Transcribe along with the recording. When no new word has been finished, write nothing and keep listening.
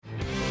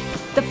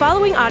The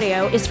following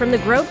audio is from the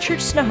Grove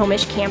Church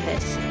Snohomish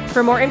campus.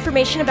 For more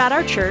information about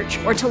our church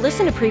or to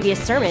listen to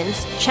previous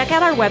sermons, check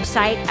out our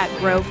website at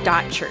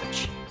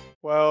grove.church.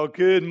 Well,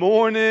 good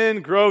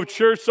morning, Grove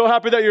Church. So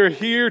happy that you're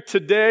here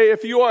today.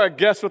 If you are a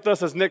guest with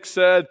us, as Nick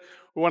said,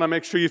 we want to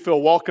make sure you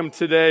feel welcome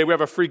today. We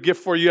have a free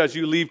gift for you as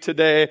you leave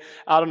today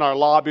out in our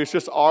lobby. It's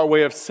just our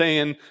way of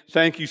saying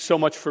thank you so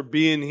much for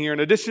being here.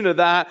 In addition to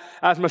that,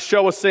 as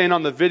Michelle was saying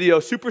on the video,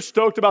 super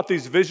stoked about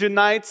these vision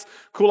nights.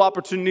 Cool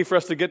opportunity for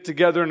us to get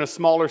together in a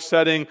smaller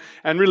setting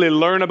and really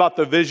learn about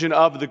the vision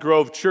of the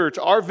Grove Church.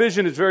 Our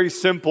vision is very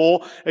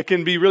simple. It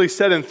can be really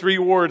said in 3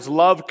 words: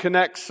 love,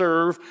 connect,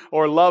 serve,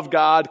 or love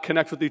God,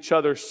 connect with each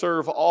other,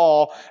 serve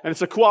all. And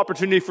it's a cool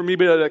opportunity for me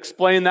to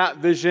explain that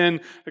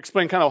vision,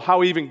 explain kind of how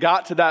we even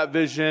got to that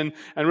vision,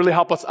 and really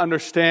help us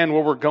understand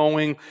where we're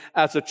going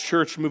as a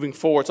church moving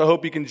forward. So I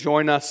hope you can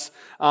join us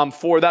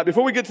for that.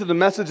 Before we get to the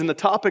message and the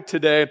topic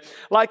today,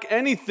 like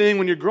anything,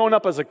 when you're growing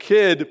up as a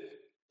kid,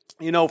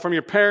 you know, from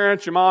your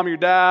parents, your mom, your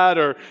dad,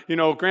 or, you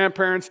know,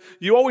 grandparents,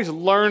 you always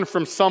learn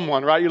from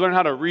someone, right? You learn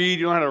how to read,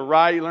 you learn how to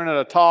write, you learn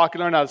how to talk,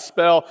 you learn how to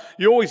spell.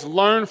 You always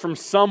learn from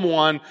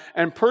someone.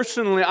 And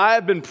personally, I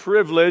have been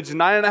privileged,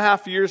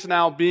 9.5 years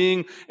now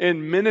being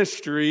in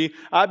ministry,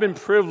 I've been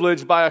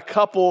privileged by a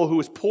couple who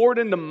has poured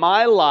into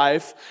my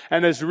life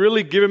and has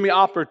really given me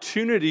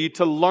opportunity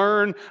to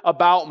learn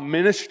about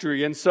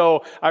ministry. And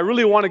so I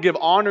really want to give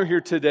honor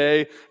here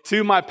today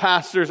to my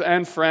pastors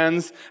and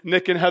friends,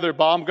 Nick and Heather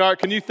Baumgart.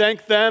 Can you thank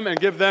them and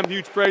give them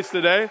huge praise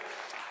today?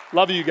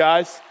 Love you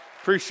guys.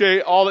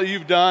 Appreciate all that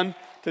you've done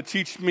to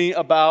teach me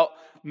about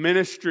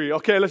ministry.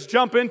 Okay, let's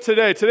jump in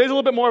today. Today's a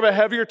little bit more of a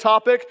heavier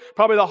topic,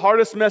 probably the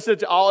hardest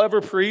message I'll ever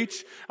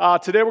preach.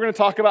 Today we're going to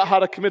talk about how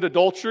to commit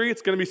adultery.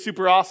 It's going to be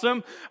super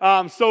awesome.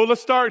 So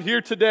let's start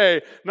here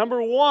today. Number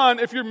 1,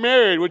 if you're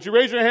married, would you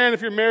raise your hand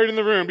if you're married in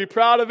the room? Be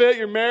proud of it.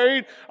 You're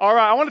married. All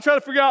right, I want to try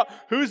to figure out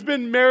who's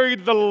been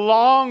married the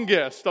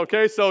longest.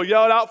 Okay, so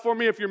yell it out for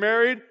me if you're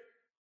married.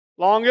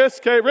 Longest?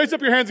 Okay, raise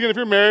up your hands again if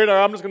you're married, or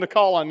I'm just going to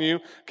call on you.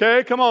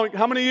 Okay, come on.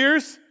 How many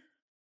years?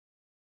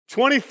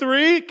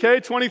 23. Okay,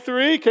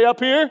 23. Okay, up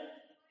here.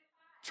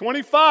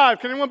 25.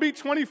 Can anyone beat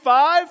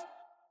 25?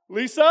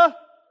 Lisa?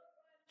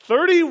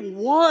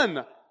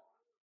 31.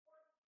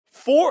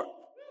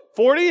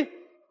 40?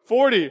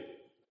 40.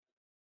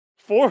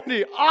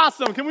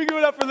 Awesome. Can we give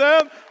it up for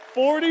them?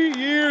 40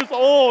 years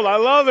old. I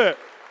love it.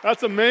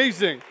 That's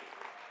amazing.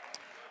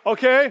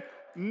 Okay.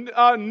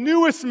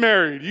 Newest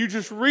married. You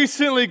just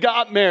recently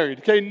got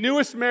married. Okay,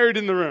 newest married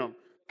in the room.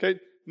 Okay,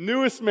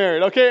 newest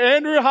married. Okay,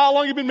 Andrew, how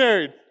long have you been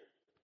married?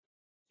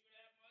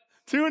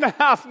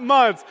 2.5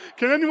 months.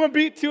 Can anyone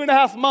beat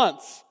 2.5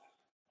 months?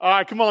 All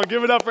right, come on,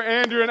 give it up for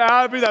Andrew and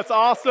Abby. That's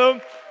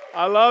awesome.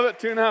 I love it.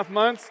 2.5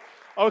 months.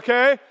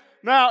 Okay,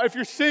 now if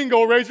you're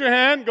single, raise your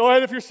hand. Go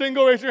ahead if you're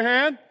single, raise your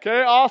hand.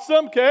 Okay,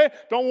 awesome. Okay,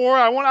 don't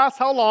worry. I won't ask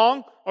how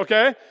long.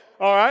 Okay,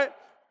 all right.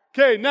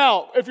 Okay,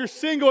 now, if you're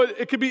single,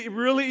 it could be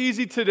really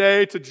easy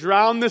today to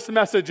drown this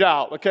message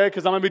out, okay?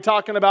 Because I'm going to be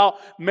talking about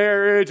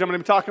marriage. I'm going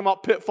to be talking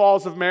about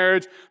pitfalls of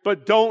marriage.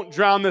 But don't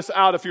drown this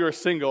out if you're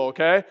single,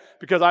 okay?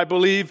 Because I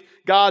believe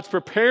God's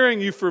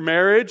preparing you for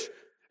marriage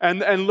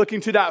and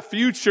looking to that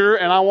future.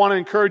 And I want to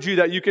encourage you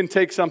that you can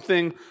take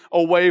something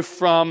away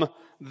from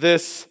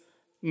this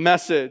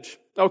message.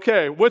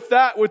 Okay, with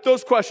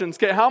those questions,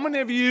 okay, how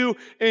many of you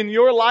in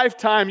your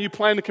lifetime you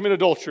plan to commit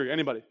adultery?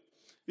 Anybody?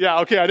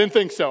 Yeah, okay, I didn't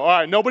think so. All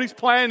right, nobody's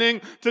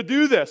planning to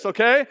do this,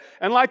 okay?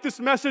 And like this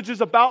message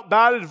is about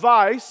bad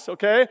advice,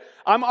 okay?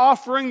 I'm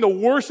offering the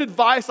worst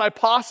advice I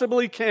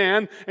possibly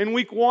can. In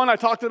week 1, I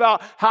talked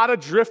about how to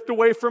drift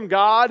away from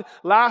God.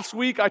 Last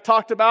week, I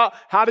talked about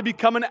how to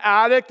become an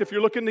addict if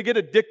you're looking to get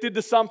addicted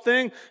to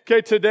something.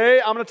 Okay,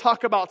 today, I'm going to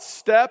talk about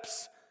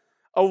steps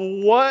of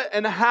what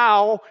and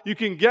how you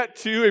can get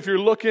to if you're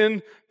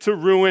looking to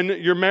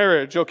ruin your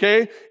marriage,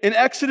 okay? In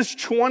Exodus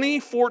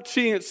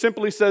 20:14, it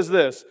simply says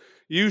this: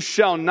 "You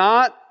shall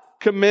not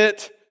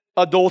commit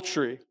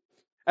adultery."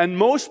 And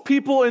most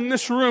people in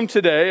this room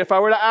today, if I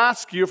were to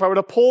ask you, if I were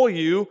to poll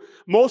you,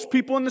 most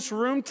people in this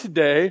room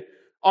today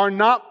are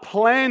not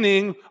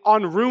planning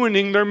on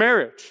ruining their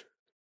marriage.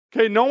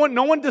 Okay, no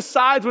one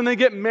decides when they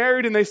get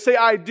married and they say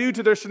I do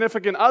to their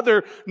significant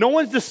other. No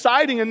one's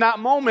deciding in that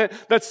moment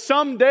that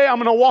someday I'm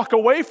going to walk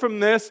away from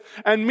this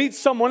and meet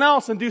someone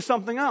else and do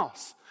something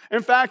else.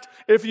 In fact,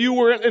 if you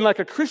were in like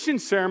a Christian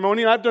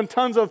ceremony, and I've done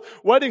tons of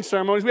wedding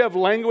ceremonies, we have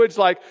language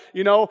like,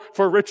 you know,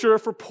 for richer or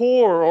for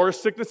poor, or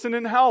sickness and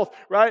in health,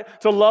 right?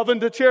 To love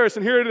and to cherish.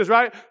 And here it is,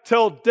 right?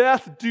 Till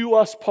death do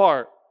us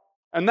part.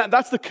 And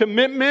that's the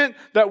commitment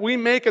that we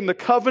make and the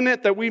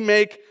covenant that we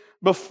make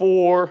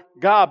before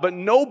God. But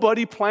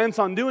nobody plans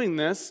on doing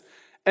this.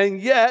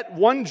 And yet,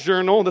 one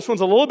journal, this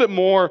one's a little bit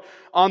more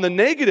on the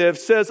negative,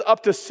 says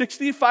up to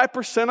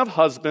 65% of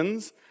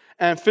husbands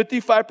and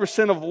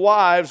 55% of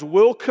wives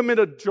will commit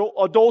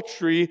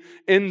adultery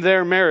in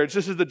their marriage.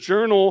 This is the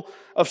Journal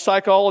of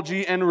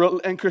Psychology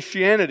and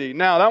Christianity.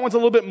 Now, that one's a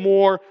little bit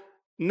more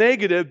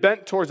negative,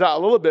 bent towards that a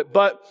little bit,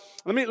 but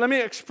let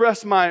me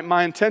express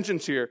my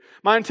intentions here.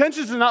 My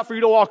intentions is not for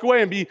you to walk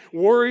away and be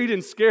worried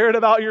and scared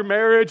about your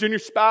marriage and your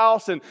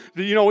spouse, and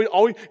now you're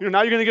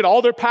going to get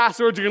all their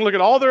passwords, you're going to look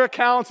at all their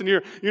accounts, and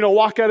you're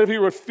walk out of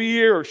here with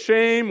fear or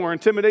shame or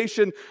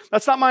intimidation.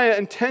 That's not my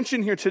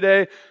intention here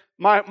today.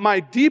 My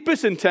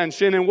deepest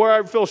intention and where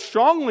I feel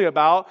strongly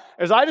about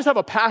is I just have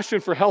a passion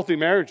for healthy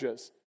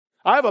marriages.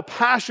 I have a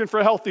passion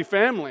for healthy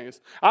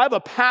families. I have a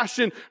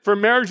passion for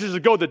marriages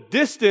that go the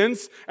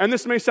distance, and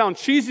this may sound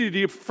cheesy to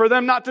you, for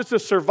them not just to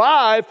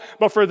survive,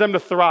 but for them to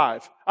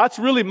thrive. That's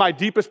really my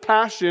deepest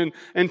passion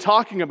in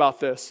talking about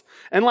this.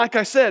 And like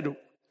I said,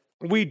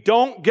 we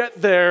don't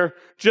get there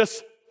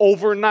just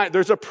overnight.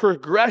 There's a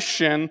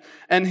progression,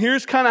 and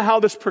here's kind of how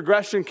this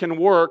progression can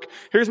work.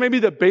 Here's maybe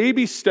the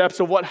baby steps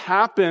of what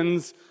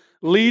happens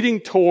leading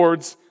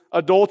towards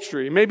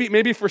adultery.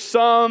 Maybe for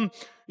some,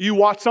 you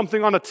watch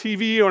something on a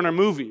TV or in a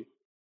movie.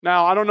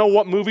 Now, I don't know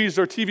what movies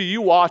or TV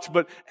you watch,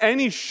 but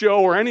any show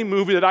or any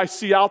movie that I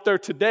see out there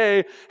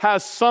today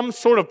has some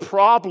sort of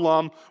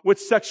problem with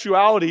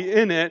sexuality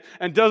in it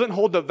and doesn't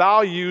hold the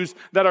values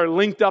that are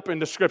linked up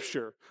into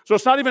Scripture. So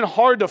it's not even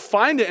hard to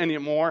find it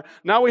anymore.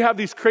 Now we have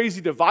these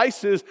crazy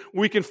devices.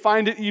 We can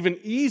find it even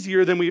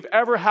easier than we've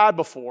ever had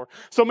before.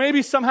 So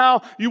maybe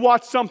somehow you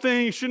watched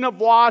something you shouldn't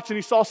have watched and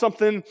you saw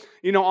something,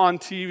 on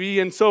TV.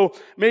 And so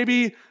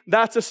maybe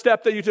that's a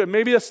step that you took.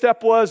 Maybe a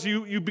step was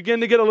you begin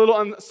to get a little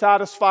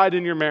unsatisfied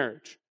in your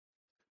marriage.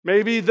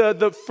 Maybe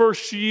the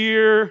first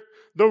year,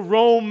 the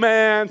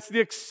romance,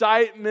 the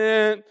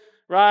excitement,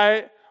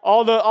 right?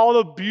 All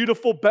the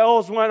beautiful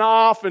bells went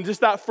off, and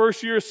just that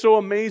first year is so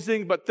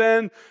amazing. But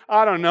then,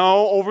 I don't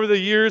know, over the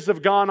years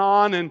have gone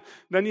on, and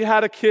then you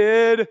had a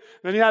kid,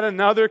 then you had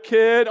another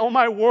kid. Oh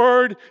my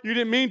word, you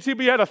didn't mean to,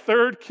 but you had a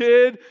third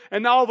kid.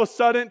 And now all of a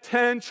sudden,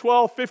 10,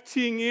 12,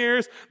 15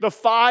 years, the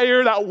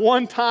fire, that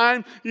one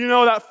time,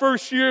 that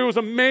first year was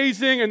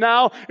amazing, and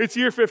now it's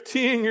year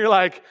 15. You're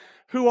like,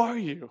 who are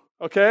you?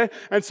 Okay?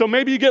 And so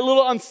maybe you get a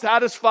little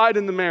unsatisfied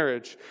in the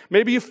marriage.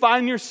 Maybe you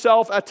find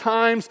yourself at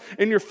times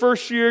in your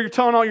first year, you're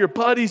telling all your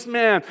buddies,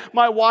 man,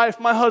 my wife,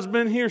 my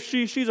husband, he or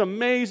she's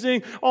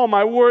amazing. Oh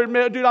my word,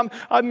 man, dude,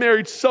 I'm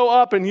married so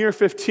up. In year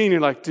 15,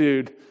 you're like,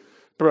 dude,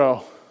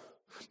 bro,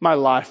 my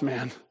life,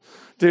 man.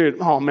 Dude,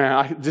 oh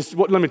man,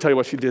 let me tell you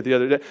what she did the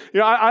other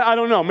day. I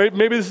don't know.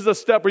 Maybe this is a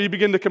step where you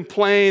begin to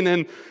complain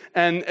and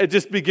it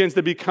just begins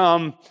to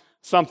become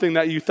something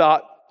that you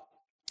thought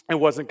it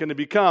wasn't going to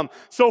become.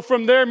 So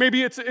from there,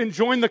 maybe it's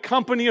enjoying the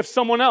company of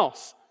someone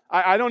else.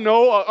 I don't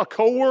know, a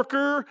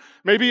coworker,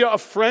 maybe a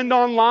friend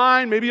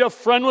online, maybe a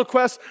friend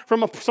request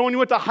from someone you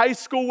went to high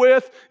school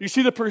with. You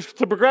see the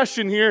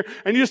progression here,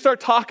 and you start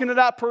talking to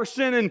that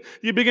person, and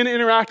you begin to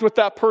interact with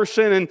that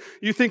person, and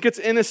you think it's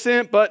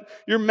innocent, but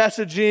you're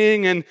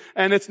messaging,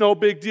 and it's no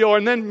big deal.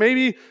 And then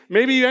maybe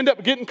you end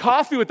up getting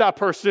coffee with that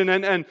person,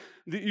 and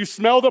you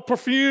smell the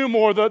perfume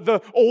or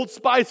the Old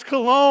Spice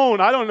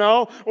cologne, I don't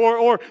know,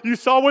 or you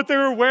saw what they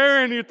were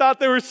wearing, you thought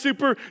they were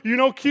super,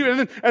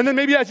 cute, and then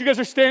maybe as you guys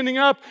are standing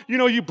up,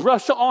 you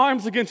brush the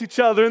arms against each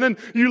other, and then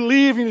you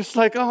leave, and you're just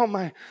like, oh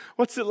my,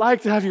 what's it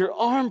like to have your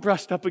arm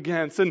brushed up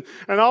against? And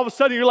all of a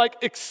sudden, you're like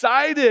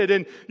excited,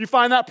 and you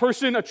find that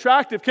person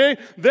attractive, okay?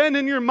 Then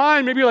in your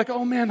mind, maybe you're like,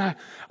 oh man,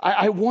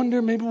 I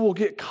wonder, maybe we'll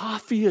get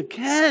coffee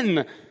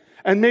again.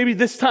 And maybe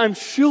this time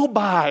she'll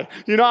buy.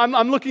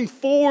 I'm looking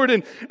forward,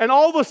 and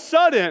all of a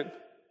sudden,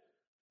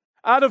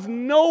 out of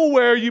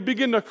nowhere, you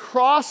begin to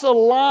cross a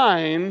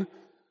line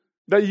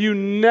that you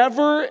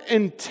never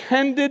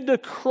intended to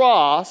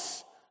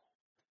cross,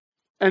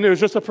 and it was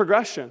just a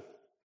progression.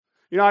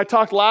 I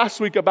talked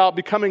last week about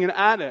becoming an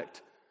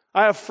addict.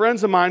 I have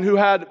friends of mine who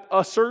had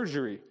a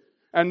surgery.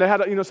 And they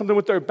had, something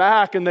with their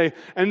back, and they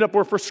ended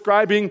up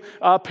prescribing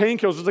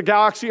painkillers. There's a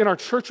gal actually in our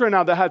church right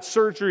now that had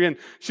surgery, and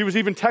she was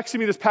even texting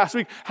me this past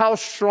week how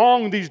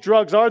strong these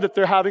drugs are that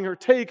they're having her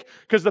take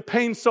because the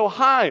pain's so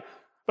high.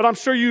 But I'm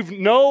sure you've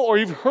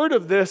heard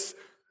of this.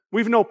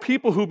 We've known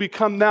people who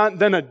become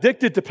then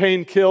addicted to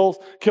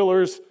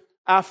painkillers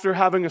after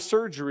having a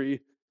surgery,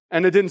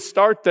 and it didn't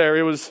start there.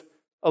 It was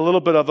a little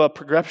bit of a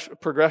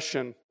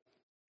progression.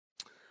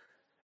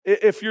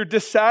 If you're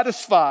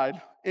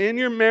dissatisfied in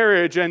your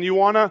marriage and you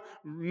want to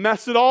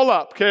mess it all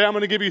up, okay, I'm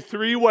going to give you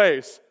 3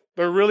 ways.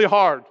 They're really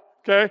hard,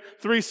 okay?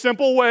 3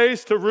 simple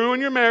ways to ruin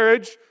your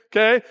marriage,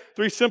 okay?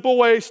 3 simple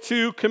ways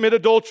to commit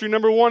adultery.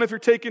 Number 1, if you're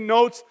taking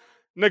notes,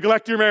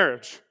 neglect your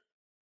marriage.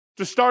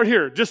 Just start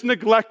here. Just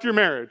neglect your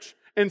marriage.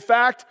 In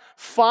fact,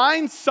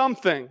 find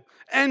something,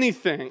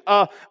 anything,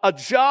 a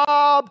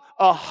job,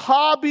 a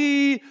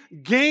hobby,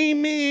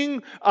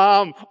 gaming,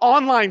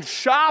 online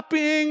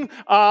shopping,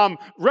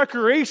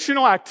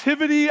 recreational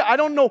activity. I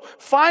don't know.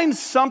 Find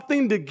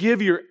something to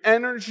give your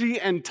energy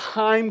and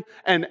time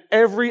and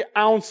every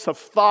ounce of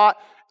thought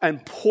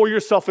and pour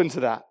yourself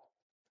into that.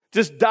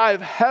 Just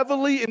dive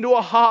heavily into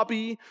a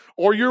hobby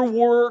or your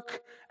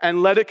work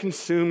and let it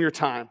consume your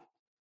time.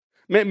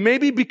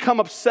 Maybe become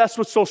obsessed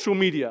with social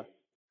media.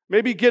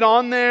 Maybe get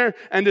on there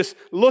and just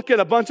look at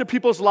a bunch of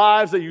people's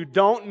lives that you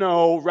don't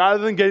know rather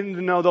than getting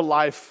to know the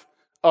life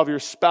of your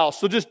spouse.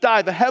 So just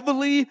dive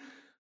heavily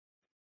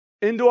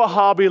into a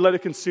hobby, let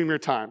it consume your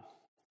time.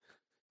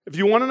 If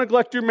you want to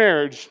neglect your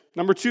marriage,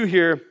 number 2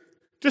 here,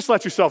 just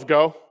let yourself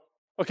go,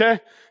 okay?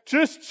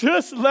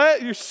 Just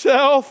let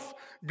yourself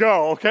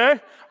go, okay?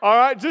 All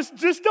right,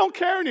 just don't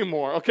care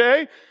anymore,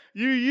 okay?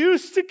 You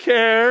used to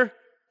care,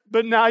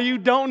 but now you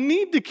don't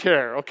need to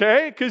care,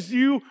 okay? Because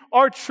you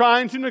are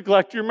trying to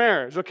neglect your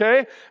marriage,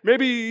 okay?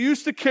 Maybe you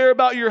used to care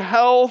about your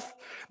health.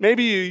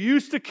 Maybe you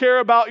used to care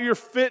about your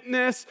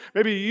fitness.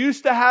 Maybe you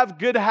used to have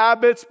good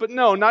habits, but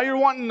no, now you're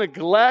wanting to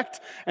neglect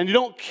and you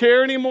don't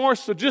care anymore.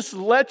 So just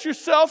let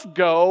yourself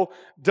go.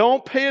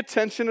 Don't pay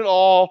attention at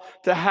all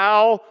to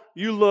how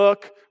you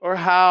look or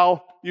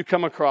how you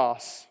come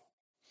across.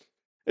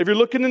 If you're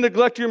looking to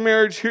neglect your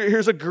marriage,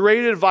 here's a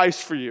great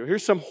advice for you.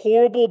 Here's some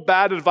horrible,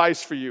 bad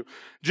advice for you.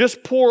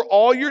 Just pour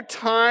all your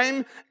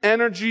time,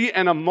 energy,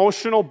 and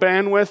emotional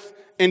bandwidth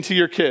into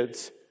your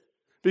kids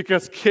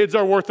because kids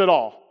are worth it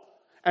all.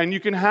 And you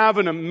can have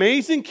an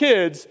amazing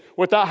kids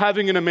without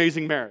having an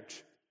amazing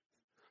marriage.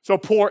 So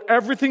pour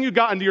everything you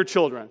got into your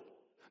children.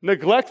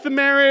 Neglect the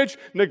marriage,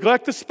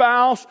 neglect the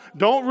spouse,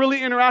 don't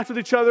really interact with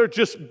each other.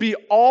 Just be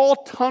all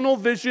tunnel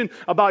vision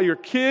about your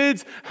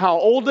kids, how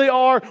old they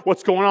are,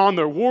 what's going on in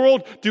their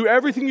world. Do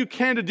everything you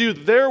can to do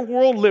their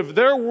world, live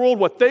their world.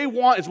 What they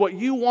want is what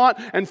you want,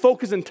 and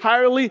focus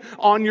entirely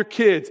on your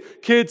kids.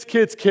 Kids,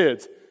 kids,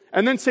 kids.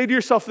 And then say to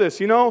yourself this,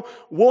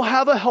 we'll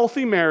have a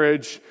healthy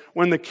marriage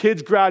when the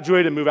kids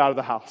graduate and move out of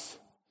the house.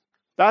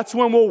 That's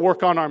when we'll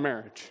work on our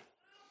marriage.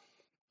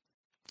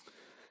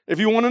 If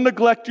you want to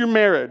neglect your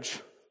marriage,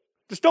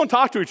 just don't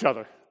talk to each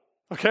other,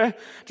 okay?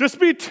 Just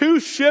be two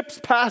ships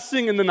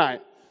passing in the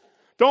night.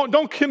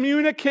 Don't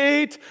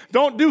communicate.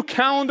 Don't do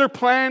calendar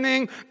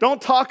planning.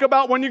 Don't talk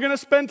about when you're going to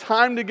spend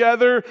time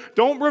together.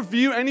 Don't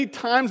review any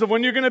times of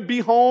when you're going to be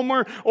home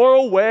or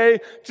away.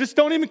 Just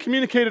don't even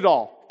communicate at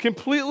all.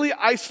 Completely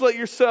isolate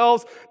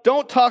yourselves.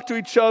 Don't talk to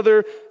each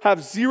other.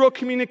 Have zero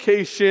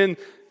communication.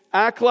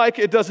 Act like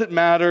it doesn't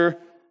matter,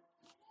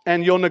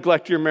 and you'll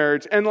neglect your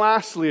marriage. And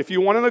lastly, if you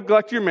want to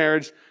neglect your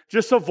marriage,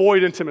 just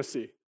avoid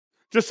intimacy.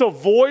 Just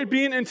avoid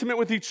being intimate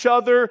with each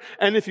other,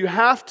 and if you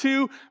have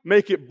to,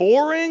 make it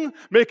boring,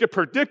 make it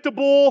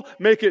predictable,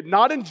 make it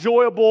not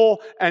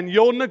enjoyable, and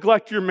you'll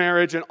neglect your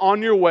marriage and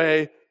on your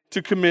way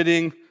to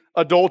committing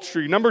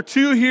adultery. Number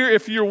 2 here,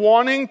 if you're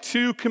wanting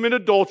to commit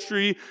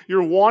adultery,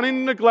 you're wanting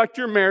to neglect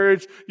your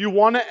marriage, you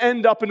want to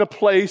end up in a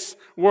place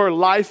where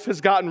life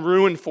has gotten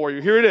ruined for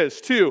you. Here it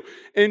is. 2,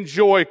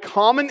 enjoy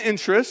common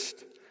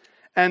interest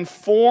and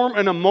form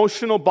an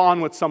emotional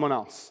bond with someone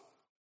else.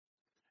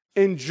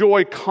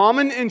 Enjoy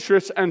common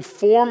interests and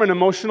form an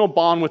emotional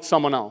bond with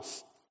someone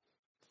else.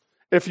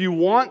 If you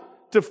want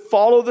to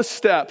follow the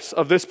steps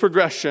of this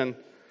progression,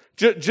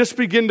 just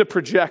begin to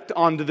project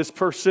onto this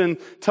person.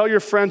 Tell your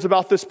friends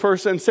about this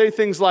person. Say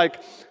things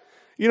like,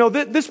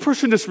 this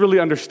person just really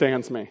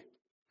understands me.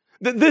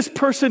 This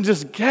person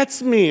just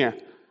gets me.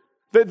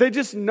 They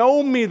just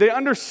know me. They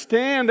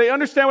understand. They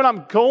understand what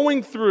I'm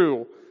going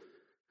through.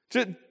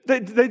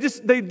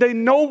 They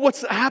know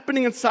what's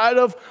happening inside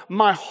of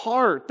my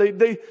heart.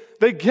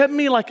 They get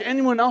me like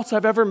anyone else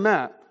I've ever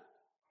met.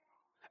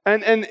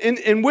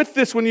 And with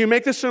this, when you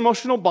make this an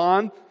emotional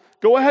bond,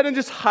 go ahead and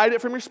just hide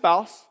it from your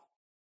spouse.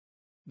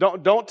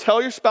 Don't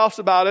tell your spouse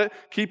about it.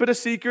 Keep it a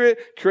secret.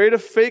 Create a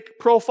fake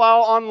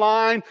profile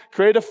online.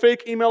 Create a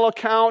fake email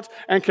account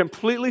and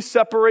completely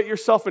separate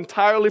yourself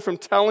entirely from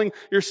telling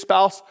your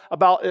spouse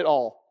about it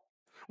all.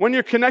 When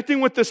you're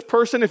connecting with this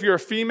person, if you're a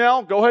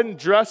female, go ahead and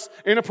dress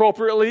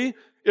inappropriately.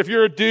 If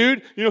you're a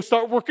dude,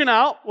 start working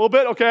out a little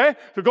bit, okay?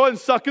 So go ahead and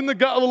suck in the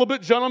gut a little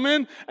bit,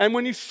 gentlemen. And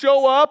when you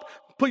show up,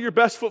 put your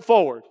best foot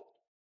forward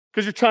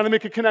because you're trying to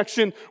make a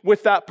connection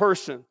with that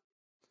person.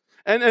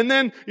 And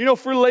then,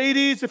 for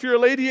ladies, if you're a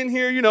lady in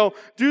here,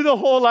 do the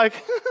whole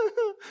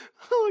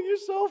oh, you're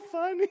so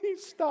funny.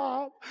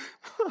 Stop.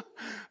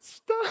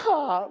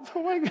 Stop.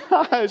 Oh my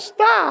gosh.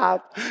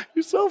 Stop.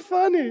 You're so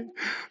funny.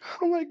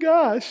 Oh my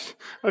gosh.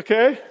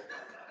 Okay?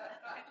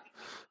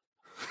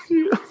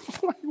 Oh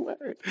my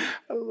word.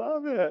 I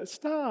love it.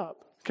 Stop.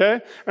 Okay?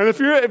 And if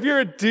you're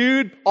a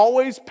dude,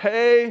 always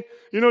pay,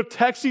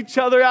 text each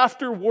other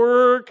after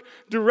work,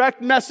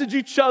 direct message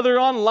each other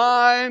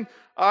online.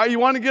 You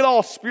want to get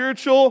all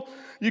spiritual?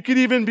 You could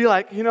even be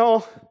like,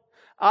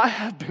 I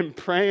have been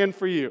praying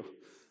for you.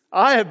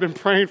 I have been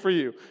praying for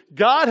you.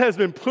 God has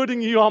been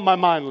putting you on my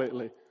mind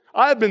lately.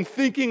 I have been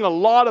thinking a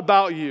lot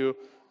about you.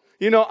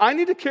 I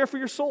need to care for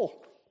your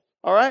soul.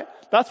 All right?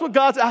 That's what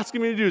God's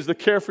asking me to do, is to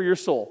care for your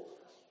soul.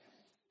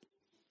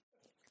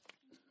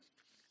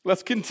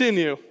 Let's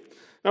continue.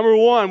 Number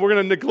 1, we're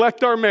going to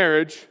neglect our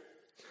marriage.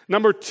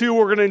 Number 2,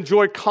 we're going to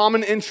enjoy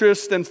common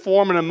interest and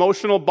form an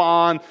emotional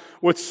bond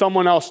with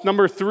someone else.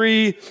 Number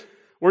 3,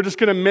 we're just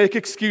going to make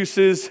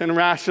excuses and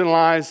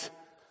rationalize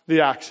the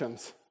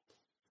actions.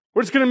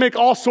 We're just going to make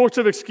all sorts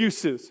of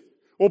excuses.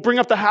 We'll bring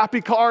up the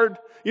happy card.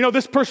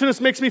 This person just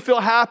makes me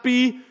feel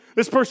happy.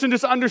 This person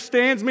just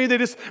understands me. They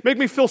just make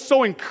me feel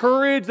so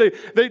encouraged.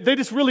 They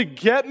just really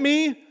get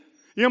me.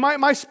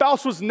 My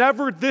spouse was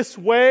never this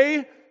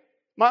way.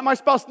 My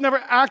spouse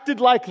never acted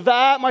like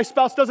that. My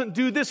spouse doesn't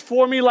do this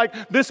for me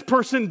like this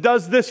person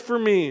does this for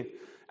me.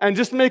 And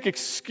just make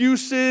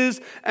excuses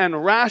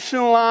and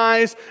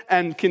rationalize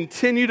and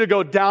continue to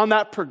go down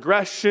that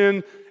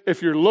progression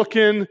if you're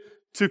looking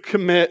to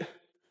commit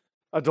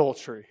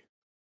adultery.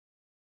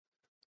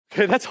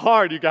 Okay, that's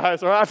hard, you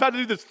guys. All right? I've had to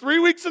do this 3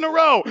 weeks in a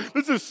row.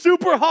 This is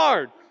super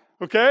hard,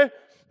 okay?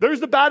 There's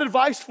the bad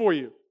advice for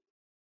you.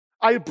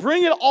 I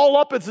bring it all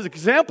up as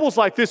examples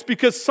like this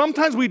because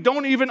sometimes we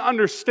don't even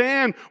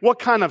understand what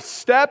kind of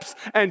steps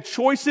and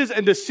choices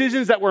and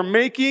decisions that we're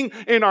making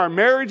in our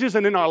marriages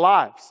and in our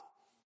lives.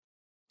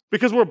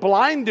 Because we're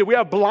blinded, we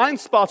have blind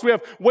spots, we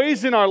have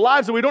ways in our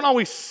lives that we don't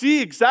always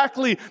see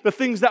exactly the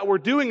things that we're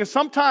doing. And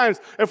sometimes,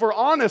 if we're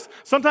honest,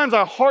 sometimes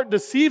our heart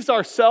deceives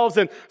ourselves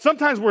and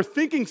sometimes we're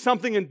thinking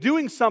something and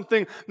doing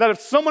something that if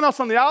someone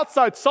else on the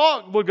outside saw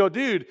it, would go,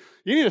 dude,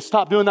 you need to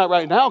stop doing that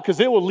right now because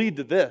it will lead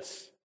to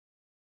this.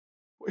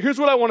 Here's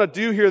what I want to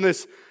do here in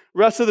this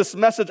rest of this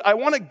message. I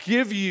want to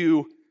give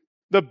you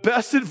the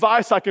best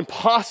advice I can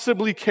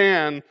possibly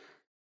can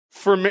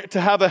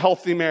to have a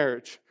healthy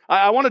marriage.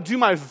 I want to do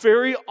my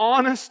very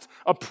honest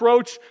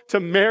approach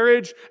to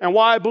marriage and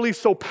why I believe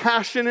so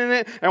passionate in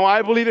it and why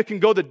I believe it can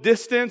go the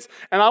distance.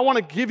 And I want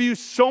to give you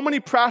so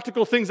many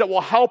practical things that will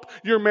help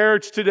your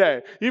marriage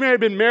today. You may have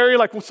been married,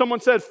 like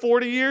someone said,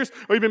 40 years,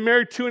 or you've been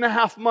married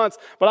 2.5 months,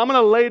 but I'm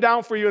going to lay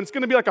down for you, and it's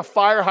going to be like a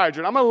fire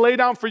hydrant. I'm going to lay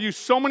down for you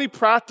so many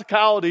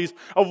practicalities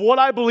of what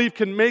I believe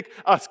can make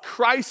a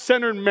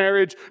Christ-centered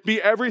marriage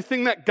be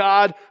everything that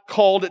God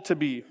called it to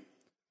be.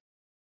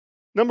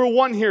 Number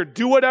one here,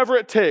 do whatever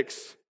it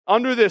takes.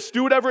 Under this,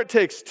 do whatever it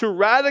takes to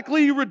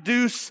radically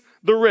reduce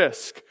the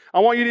risk. I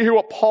want you to hear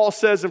what Paul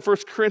says in 1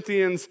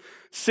 Corinthians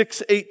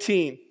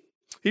 6:18.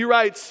 He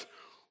writes,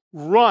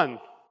 run.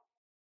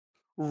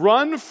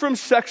 Run from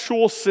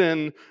sexual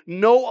sin.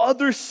 No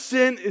other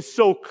sin is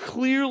so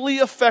clearly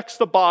affects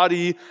the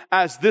body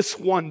as this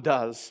one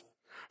does.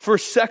 For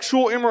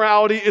sexual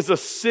immorality is a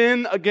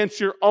sin against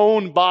your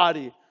own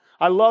body.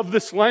 I love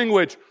this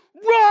language.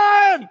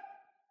 Run!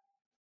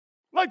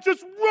 Like,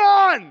 just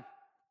run!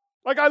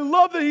 Like, I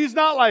love that he's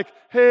not like,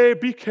 hey,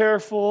 be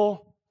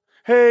careful.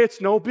 Hey,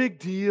 it's no big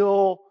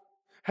deal.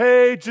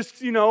 Hey,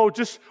 just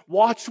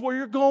watch where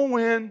you're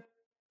going.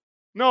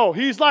 No,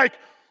 he's like,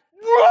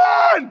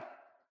 run!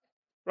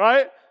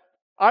 Right?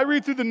 I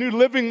read through the New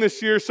Living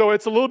this year, so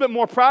it's a little bit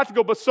more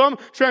practical, but some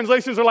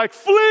translations are like,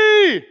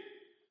 flee!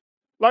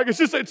 Like,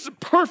 it's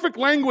perfect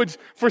language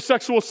for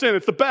sexual sin.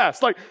 It's the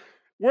best. Like,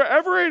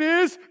 wherever it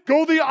is,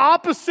 go the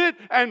opposite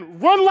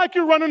and run like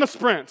you're running a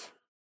sprint.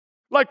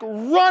 Like,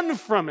 run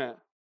from it.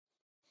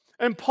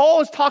 And Paul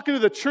is talking to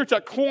the church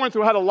at Corinth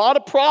who had a lot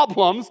of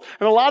problems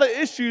and a lot of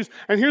issues.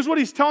 And here's what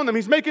he's telling them.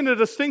 He's making a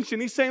distinction.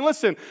 He's saying,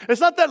 listen,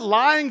 it's not that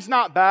lying's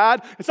not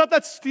bad. It's not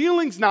that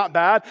stealing's not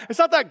bad. It's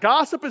not that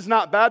gossip is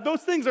not bad.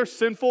 Those things are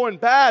sinful and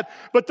bad.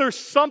 But there's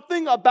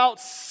something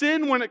about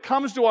sin when it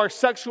comes to our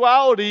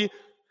sexuality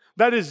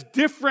that is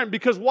different.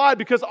 Because why?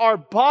 Because our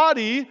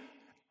body,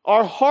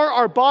 our heart,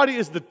 our body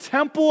is the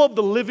temple of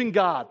the living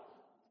God.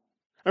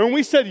 And when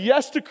we said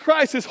yes to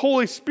Christ, His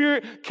Holy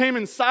Spirit came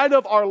inside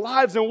of our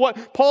lives. And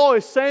what Paul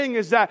is saying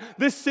is that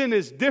this sin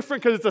is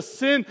different because it's a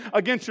sin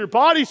against your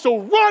body, so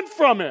run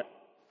from it.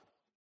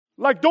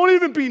 Like, don't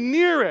even be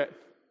near it.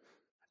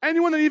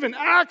 Anyone that even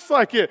acts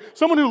like it,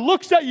 someone who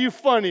looks at you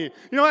funny,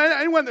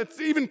 anyone that's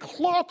even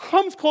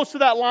comes close to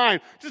that line,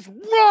 just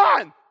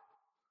run.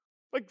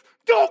 Like,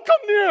 don't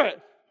come near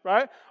it.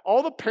 Right?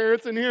 All the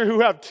parents in here who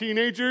have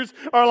teenagers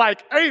are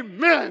like,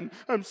 amen.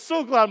 I'm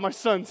so glad my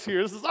son's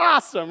here. This is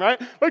awesome,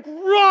 right? Like,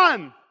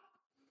 run.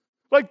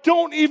 Like,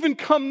 don't even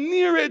come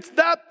near it. It's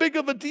that big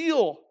of a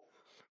deal.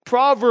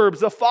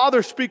 Proverbs, a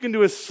father speaking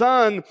to his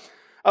son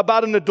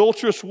about an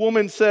adulterous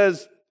woman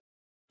says,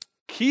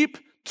 keep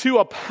to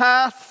a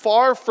path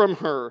far from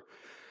her.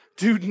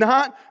 Do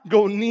not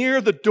go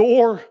near the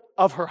door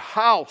of her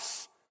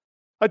house.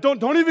 Like,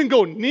 don't even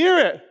go near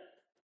it.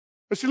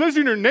 If she lives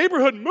in your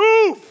neighborhood,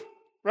 move,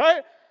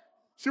 right?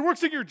 She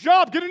works at your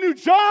job, get a new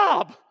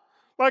job.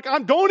 Like,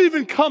 don't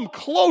even come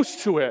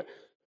close to it.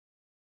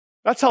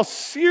 That's how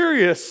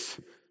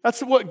serious,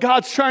 that's what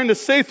God's trying to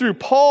say through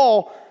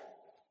Paul,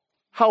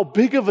 how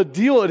big of a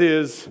deal it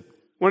is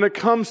when it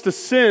comes to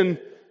sin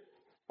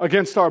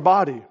against our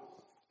body.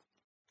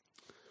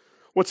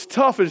 What's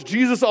tough is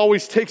Jesus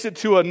always takes it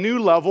to a new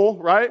level,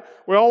 right?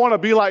 We all want to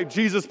be like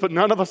Jesus, but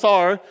none of us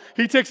are.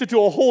 He takes it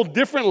to a whole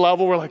different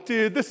level. We're like,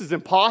 dude, this is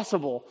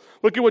impossible.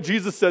 Look at what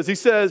Jesus says. He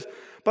says,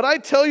 but I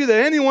tell you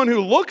that anyone who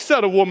looks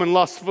at a woman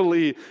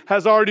lustfully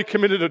has already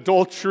committed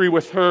adultery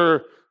with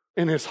her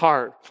in his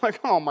heart.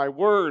 Like, oh my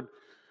word.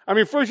 I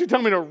mean, first you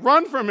tell me to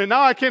run from it.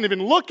 Now I can't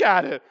even look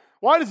at it.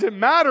 Why does it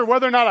matter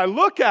whether or not I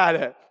look at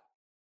it?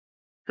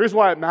 Here's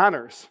why it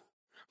matters.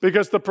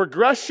 Because the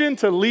progression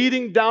to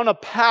leading down a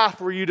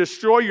path where you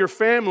destroy your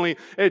family,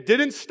 it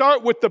didn't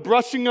start with the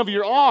brushing of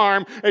your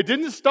arm. It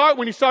didn't start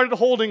when you started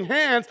holding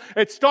hands.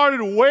 It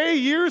started way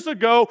years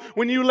ago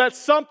when you let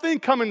something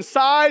come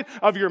inside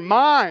of your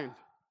mind.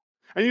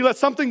 And you let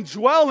something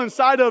dwell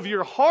inside of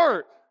your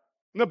heart.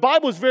 And the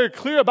Bible is very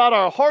clear about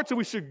our hearts, and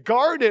we should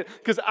guard it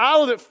because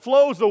out of it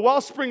flows the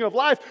wellspring of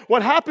life.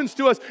 What happens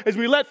to us is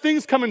we let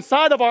things come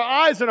inside of our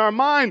eyes and our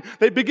mind.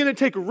 They begin to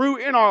take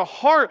root in our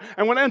heart.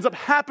 And what ends up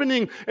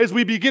happening is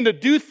we begin to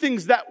do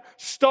things that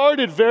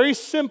started very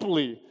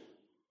simply,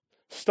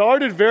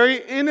 started very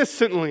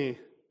innocently,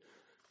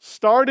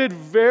 started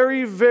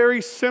very,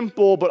 very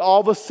simple, but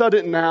all of a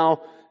sudden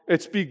now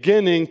it's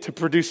beginning to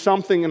produce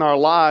something in our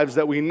lives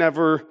that we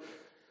never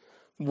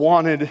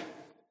wanted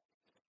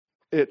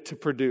it to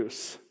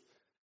produce.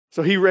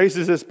 So he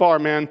raises this bar,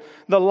 man.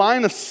 The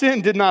line of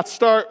sin did not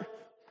start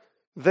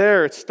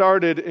there. It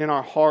started in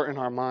our heart and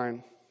our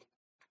mind.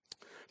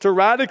 To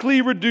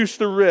radically reduce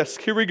the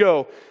risk, here we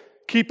go.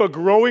 Keep a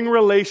growing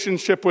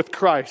relationship with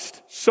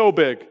Christ. So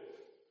big.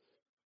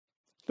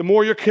 The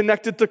more you're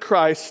connected to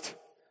Christ,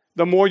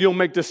 the more you'll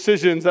make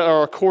decisions that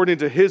are according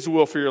to his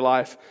will for your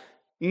life.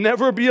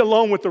 Never be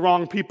alone with the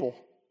wrong people.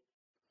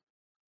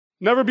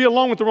 Never be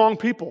alone with the wrong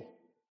people.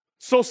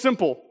 So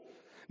simple.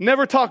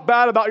 Never talk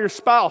bad about your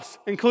spouse,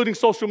 including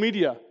social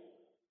media.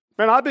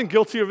 Man, I've been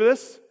guilty of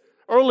this.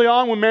 Early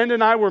on, when Amanda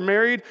and I were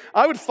married,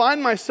 I would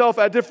find myself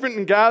at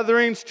different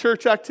gatherings,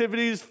 church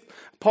activities,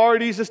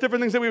 parties, just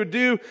different things that we would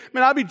do.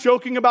 Man, I'd be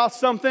joking about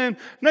something.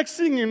 Next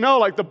thing you know,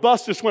 like the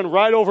bus just went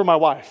right over my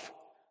wife.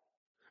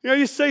 You know,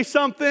 you say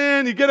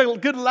something, you get a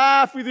good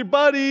laugh with your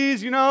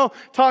buddies,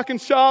 talking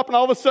shop, and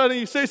all of a sudden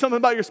you say something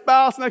about your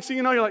spouse. Next thing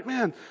you know, you're like,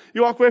 man,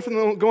 you walk away from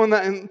them going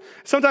that, and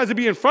sometimes it'd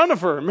be in front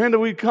of her. Amanda,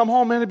 we'd come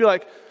home, man, it'd be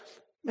like,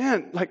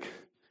 man, like,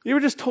 you were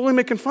just totally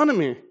making fun of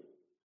me.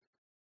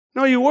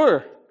 No, you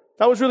were.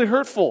 That was really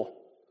hurtful.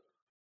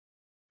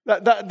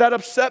 That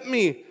upset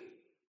me.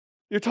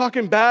 You're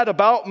talking bad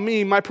about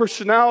me, my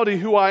personality,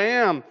 who I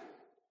am.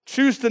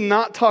 Choose to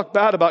not talk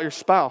bad about your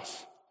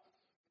spouse,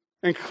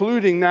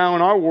 including now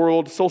in our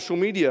world, social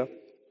media.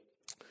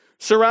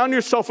 Surround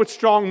yourself with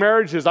strong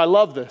marriages. I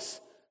love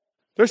this.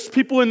 There's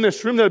people in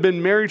this room that have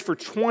been married for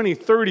 20,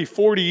 30,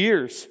 40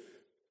 years.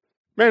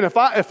 Man, if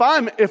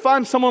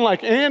I'm someone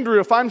like Andrew,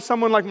 if I'm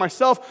someone like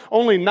myself,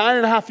 only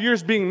 9.5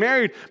 years being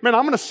married, man,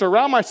 I'm going to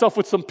surround myself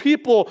with some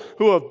people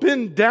who have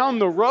been down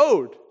the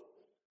road.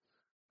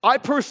 I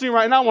personally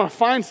right now want to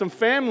find some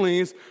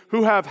families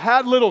who have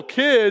had little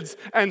kids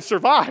and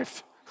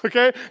survived.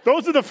 Okay?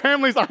 Those are the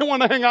families I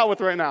want to hang out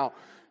with right now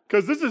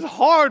because this is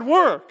hard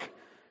work.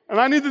 And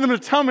I needed them to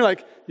tell me,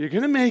 like, you're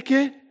going to make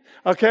it,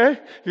 okay?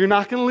 You're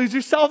not going to lose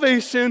your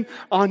salvation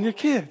on your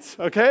kids,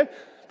 okay?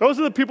 Those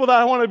are the people that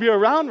I want to be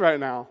around right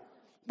now.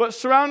 But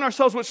surround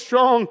ourselves with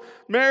strong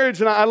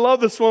marriage. And I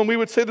love this one. We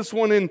would say this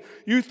one in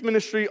youth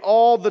ministry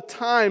all the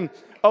time.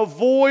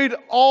 Avoid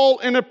all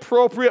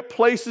inappropriate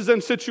places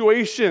and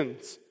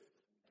situations.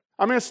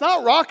 I mean, it's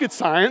not rocket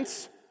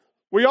science.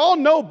 We all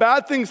know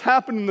bad things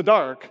happen in the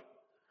dark.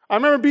 I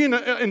remember being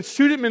in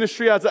student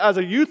ministry as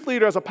a youth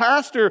leader, as a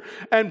pastor,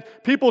 and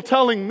people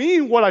telling me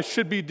what I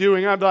should be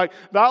doing. I'd be like,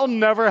 that'll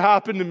never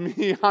happen to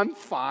me. I'm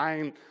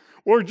fine.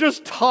 We're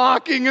just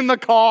talking in the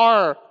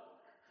car.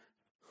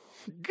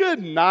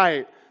 Good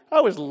night.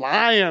 I was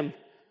lying.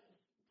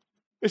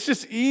 It's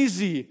just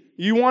easy.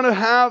 You want to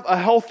have a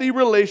healthy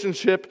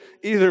relationship,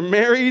 either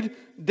married,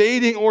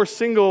 dating, or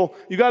single.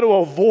 You got to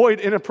avoid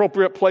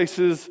inappropriate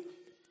places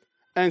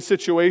and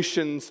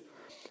situations.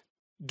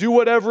 Do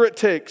whatever it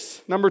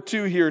takes. Number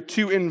 2 here,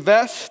 to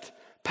invest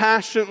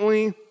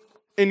passionately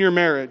in your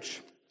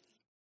marriage.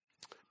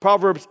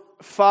 Proverbs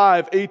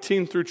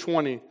 5:18 through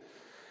 20.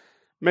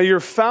 May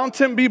your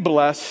fountain be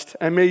blessed,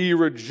 and may you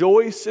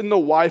rejoice in the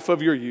wife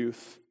of your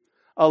youth.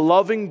 A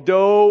loving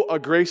doe, a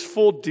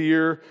graceful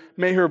deer,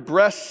 may her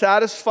breast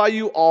satisfy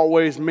you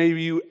always. May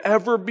you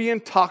ever be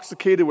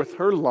intoxicated with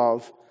her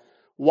love.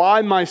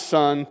 Why, my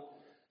son,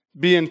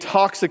 be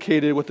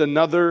intoxicated with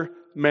another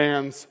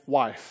man's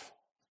wife?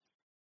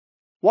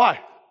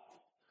 Why?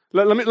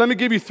 Let me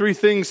give you 3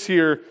 things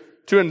here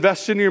to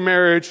invest in your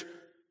marriage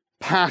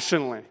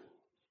passionately.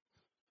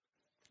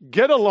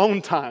 Get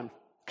alone time.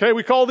 Okay,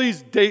 we call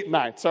these date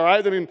nights, all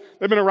right? I mean,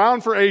 they've been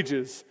around for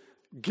ages.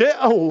 Get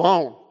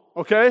alone,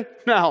 okay?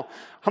 Now,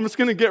 I'm just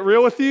going to get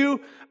real with you.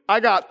 I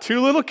got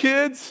 2 little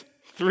kids,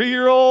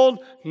 3-year-old,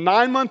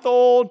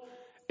 9-month-old.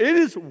 It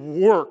is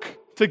work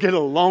to get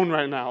alone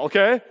right now,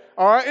 okay?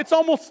 All right? It's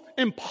almost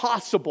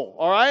impossible,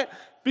 all right?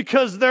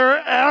 Because they're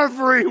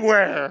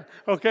everywhere,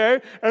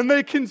 okay? And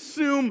they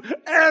consume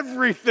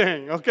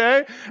everything,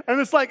 okay?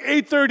 And it's like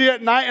 8:30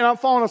 at night and I'm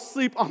falling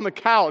asleep on the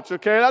couch,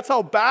 okay? That's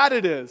how bad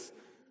it is.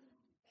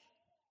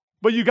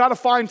 But you got to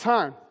find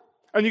time,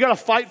 and you got to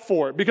fight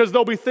for it, because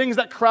there'll be things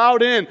that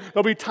crowd in.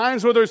 There'll be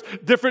times where there's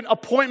different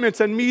appointments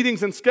and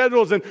meetings and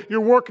schedules, and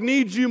your work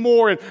needs you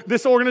more, and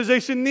this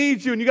organization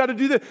needs you, and you got to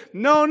do that.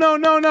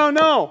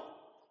 No.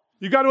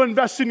 You got to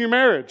invest in your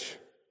marriage.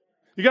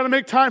 You got to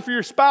make time for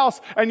your spouse,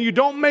 and you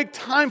don't make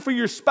time for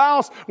your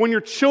spouse when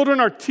your children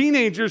are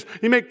teenagers.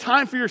 You make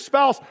time for your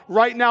spouse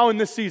right now in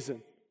this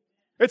season.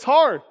 It's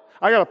hard.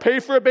 I got to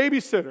pay for a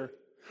babysitter.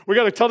 We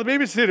got to tell the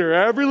babysitter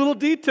every little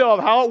detail of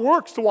how it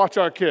works to watch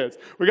our kids.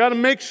 We got to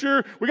make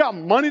sure we got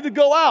money to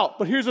go out.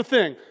 But here's the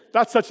thing.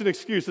 That's such an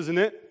excuse, isn't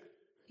it?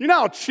 You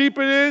know how cheap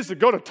it is to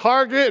go to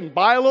Target and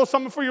buy a little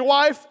something for your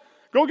wife?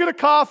 Go get a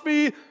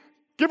coffee,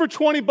 give her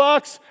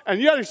 $20,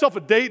 and you got yourself a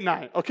date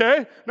night,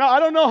 okay? Now,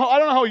 I don't know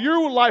how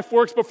your life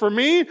works, but for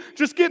me,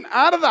 just getting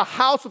out of the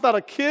house without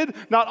a kid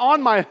not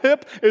on my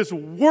hip is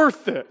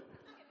worth it.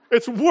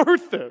 It's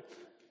worth it.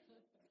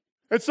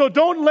 And so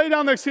don't lay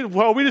down there and say,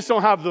 well, we just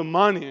don't have the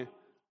money.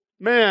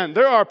 Man,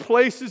 there are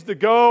places to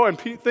go and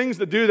things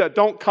to do that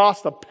don't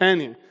cost a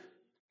penny.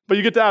 But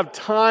you get to have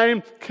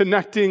time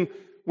connecting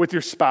with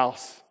your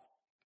spouse.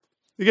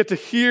 You get to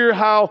hear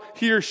how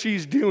he or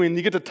she's doing.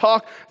 You get to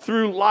talk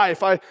through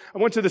life. I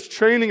went to this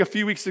training a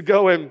few weeks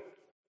ago, and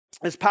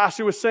this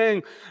pastor was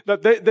saying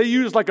that they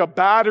use like a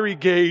battery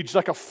gauge,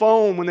 like a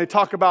phone, when they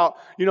talk about,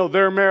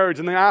 their marriage.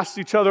 And they ask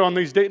each other on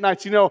these date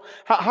nights, how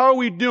are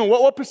we doing?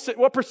 What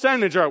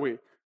percentage are we?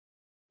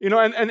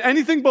 And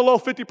anything below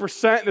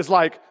 50% is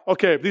like,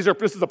 okay,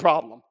 this is a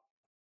problem.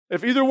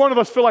 If either one of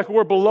us feel like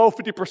we're below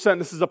 50%,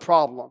 this is a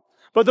problem.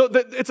 But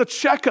it's a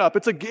checkup.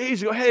 It's a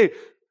gauge. You go, hey,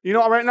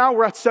 right now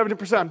we're at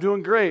 70%. I'm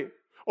doing great.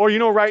 Or,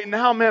 right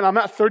now, man, I'm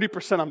at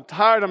 30%. I'm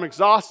tired. I'm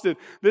exhausted.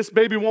 This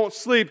baby won't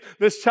sleep.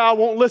 This child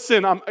won't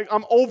listen. I'm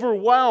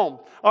overwhelmed.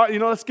 All right,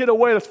 let's get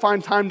away. Let's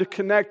find time to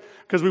connect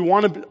because we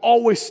want to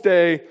always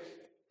stay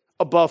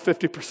above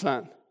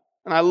 50%.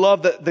 And I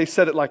love that they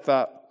said it like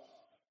that.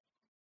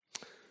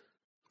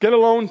 Get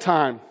alone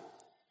time.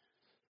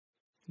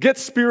 Get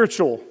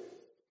spiritual.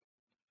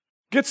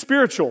 Get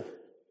spiritual.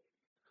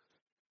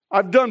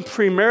 I've done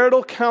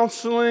premarital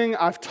counseling.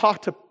 I've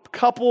talked to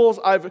couples.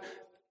 I've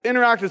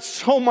interacted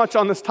so much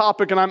on this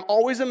topic, and I'm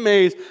always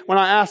amazed when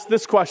I ask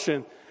this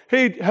question.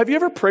 Hey, have you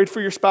ever prayed for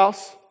your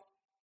spouse?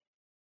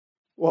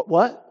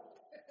 What?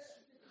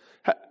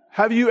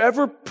 Have you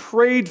ever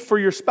prayed for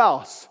your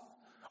spouse?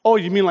 Oh,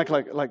 you mean like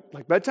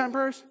bedtime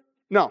prayers?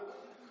 No.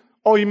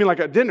 Oh, you mean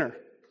like at dinner?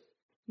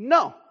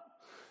 No.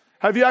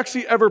 Have you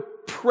actually ever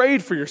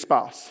prayed for your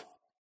spouse?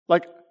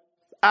 Like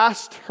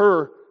asked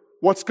her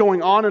what's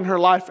going on in her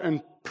life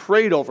and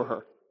prayed over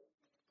her?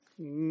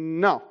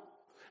 No.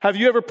 Have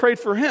you ever prayed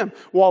for him?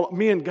 Well,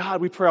 me and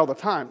God, we pray all the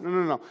time.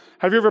 No.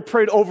 Have you ever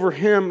prayed over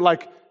him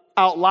like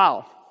out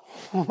loud?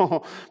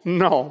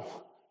 No.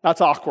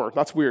 That's awkward.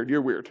 That's weird.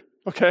 You're weird.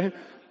 Okay?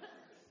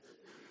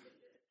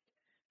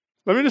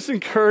 Let me just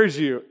encourage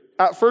you.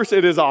 At first,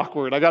 it is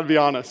awkward. I got to be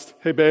honest.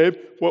 Hey, babe,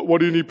 what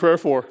do you need prayer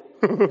for?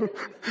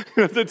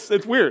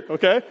 It's weird,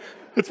 okay?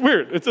 It's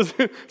weird.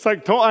 It's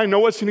like, don't I know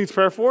what she needs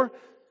prayer for?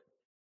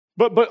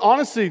 But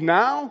honestly,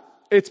 now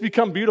it's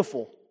become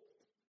beautiful.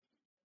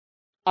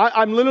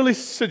 I'm literally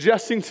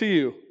suggesting to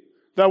you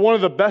that one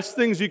of the best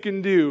things you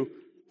can do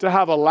to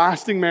have a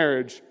lasting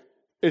marriage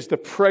is to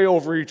pray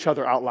over each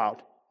other out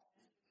loud.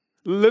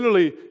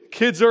 Literally,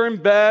 kids are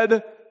in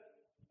bed.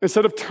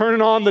 Instead of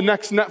turning on the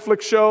next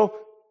Netflix show,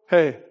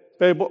 hey,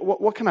 babe,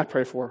 what can I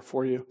pray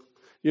for you?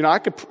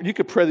 You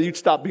could pray that you'd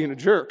stop being a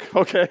jerk,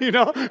 okay?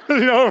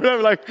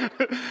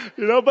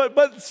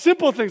 But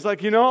simple things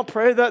like,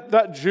 pray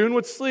that June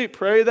would sleep.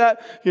 Pray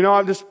that,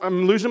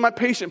 I'm losing my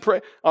patience.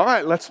 Pray. All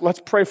right,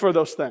 let's pray for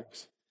those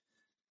things.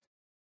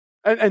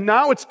 And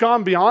now it's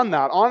gone beyond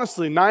that.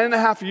 Honestly,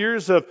 9.5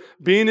 years of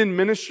being in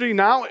ministry.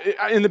 Now,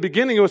 in the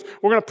beginning, it was,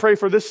 we're going to pray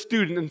for this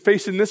student and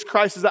facing this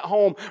crisis at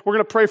home. We're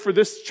going to pray for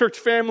this church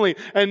family.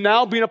 And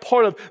now being a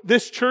part of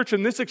this church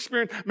and this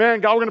experience,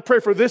 man, God, we're going to pray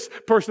for this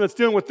person that's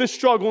dealing with this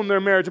struggle in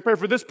their marriage and pray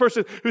for this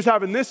person who's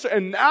having this.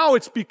 And now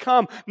it's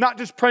become not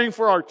just praying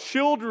for our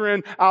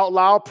children out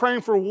loud,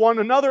 praying for one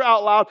another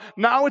out loud.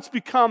 Now it's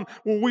become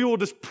where we will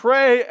just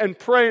pray and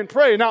pray and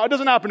pray. Now, it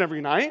doesn't happen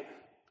every night.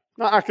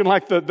 Not acting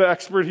like the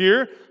expert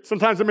here.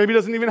 Sometimes it maybe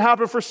doesn't even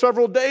happen for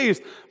several days.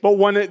 But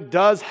when it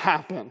does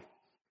happen,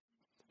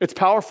 it's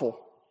powerful.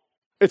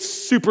 It's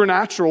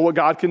supernatural what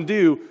God can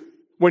do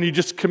when you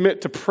just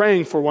commit to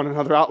praying for one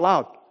another out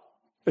loud.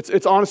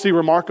 It's honestly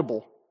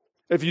remarkable.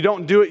 If you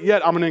don't do it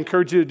yet, I'm going to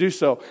encourage you to do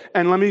so.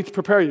 And let me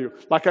prepare you.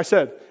 Like I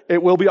said,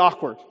 it will be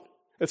awkward.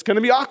 It's going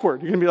to be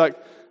awkward. You're going to be like,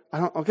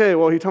 okay,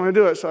 well, he told me to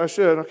do it, so I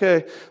should.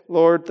 Okay,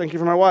 Lord, thank you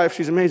for my wife.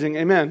 She's amazing.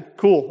 Amen.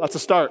 Cool. That's a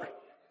start.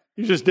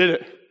 You just did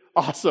it.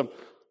 Awesome.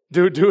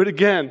 Do it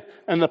again.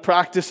 And the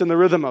practice and the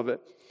rhythm of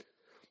it.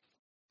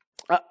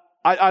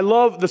 I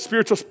love the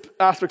spiritual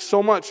aspect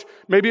so much.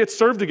 Maybe it's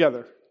serve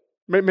together.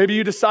 Maybe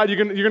you decide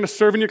you're going to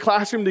serve in your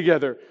classroom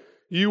together.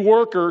 You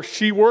work or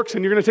she works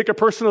and you're going to take a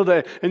personal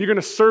day and you're going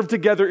to serve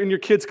together in your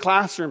kid's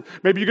classroom.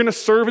 Maybe you're going to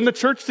serve in the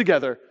church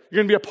together. You're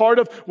going to be a part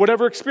of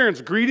whatever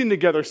experience, greeting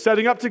together,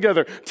 setting up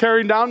together,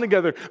 tearing down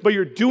together. But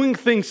you're doing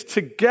things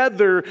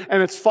together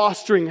and it's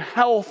fostering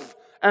health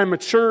and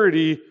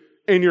maturity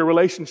in your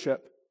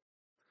relationship.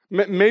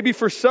 Maybe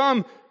for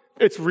some,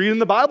 it's reading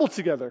the Bible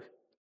together.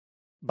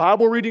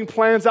 Bible reading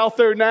plans out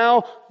there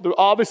now. There are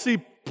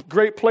obviously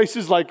great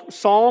places like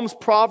Psalms,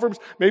 Proverbs.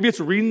 Maybe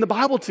it's reading the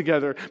Bible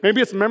together. Maybe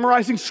it's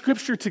memorizing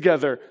scripture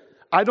together.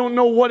 I don't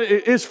know what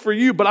it is for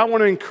you, but I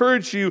want to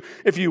encourage you,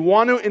 if you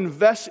want to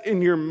invest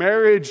in your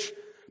marriage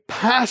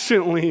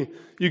passionately,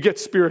 you get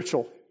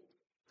spiritual.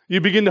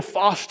 You begin to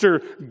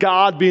foster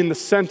God being the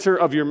center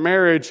of your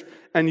marriage,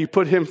 and you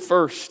put Him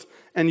first.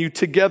 And you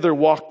together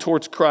walk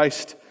towards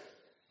Christ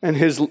and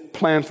his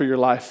plan for your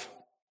life.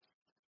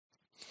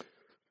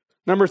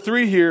 Number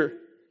 3 here,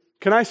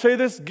 can I say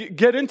this?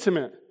 Get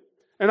intimate.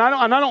 And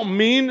I don't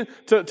mean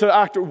to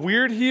act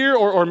weird here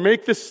or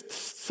make this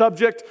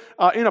subject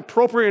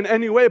inappropriate in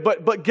any way,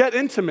 but get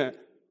intimate.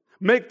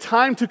 Make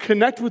time to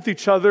connect with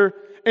each other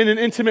in an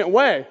intimate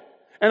way.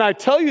 And I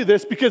tell you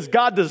this because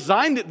God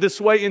designed it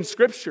this way in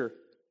Scripture.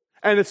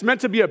 And it's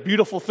meant to be a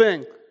beautiful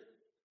thing.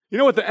 You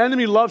know what the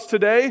enemy loves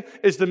today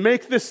is to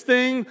make this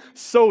thing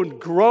so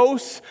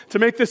gross, to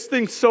make this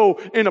thing so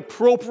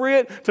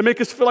inappropriate, to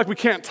make us feel like we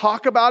can't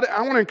talk about it.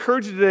 I want to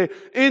encourage you today,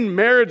 in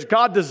marriage,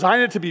 God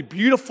designed it to be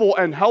beautiful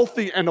and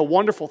healthy and a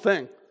wonderful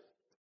thing.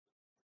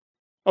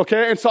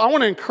 Okay, and so I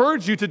want to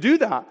encourage you to do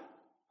that.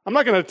 I'm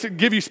not going to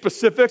give you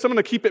specifics. I'm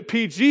going to keep it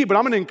PG, but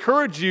I'm going to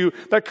encourage you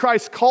that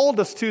Christ called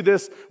us to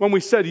this when we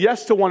said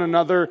yes to one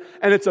another,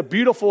 and it's a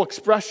beautiful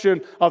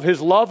expression of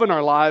his love in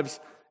our lives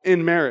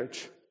in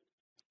marriage.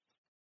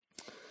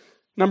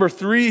 Number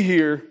 3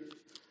 here,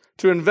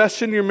 to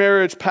invest in your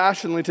marriage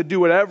passionately, to do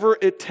whatever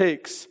it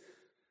takes,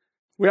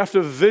 we have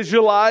to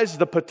visualize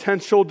the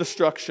potential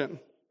destruction.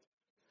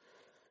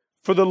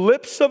 For the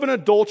lips of an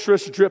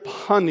adulteress drip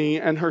honey,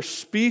 and her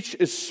speech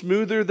is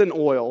smoother than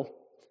oil.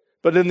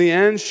 But in the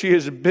end, she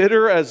is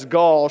bitter as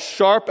gall,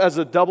 sharp as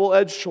a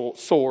double-edged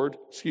sword.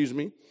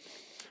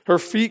 Her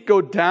feet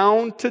go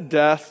down to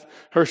death.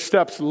 Her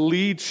steps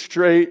lead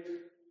straight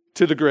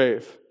to the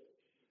grave.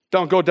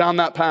 Don't go down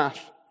that path.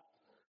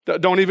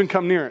 Don't even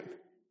come near it.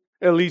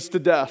 It leads to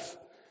death.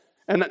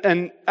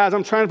 And as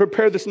I'm trying to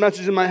prepare this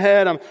message in my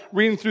head, I'm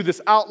reading through this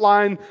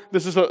outline.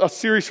 This is a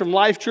series from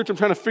Life Church. I'm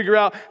trying to figure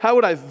out how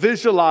would I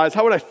visualize,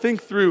 how would I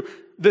think through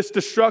this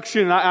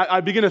destruction? And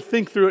I begin to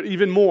think through it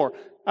even more.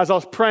 As I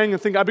was praying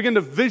and thinking, I began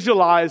to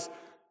visualize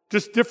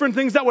just different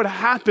things that would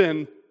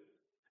happen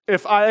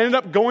if I ended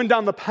up going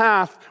down the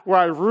path where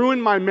I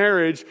ruined my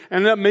marriage and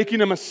ended up making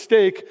a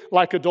mistake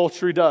like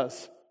adultery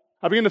does.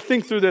 I began to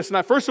think through this,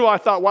 and first of all, I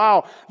thought,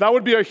 wow, that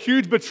would be a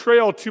huge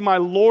betrayal to my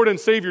Lord and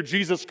Savior,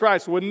 Jesus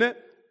Christ, wouldn't it?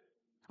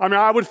 I mean,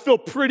 I would feel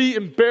pretty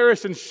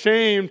embarrassed and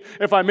shamed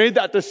if I made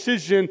that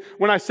decision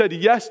when I said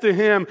yes to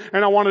him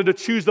and I wanted to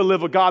choose to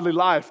live a godly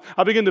life.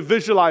 I began to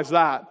visualize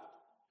that.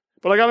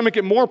 But I got to make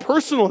it more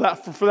personal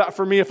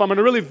for me if I'm going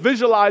to really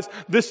visualize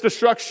this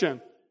destruction.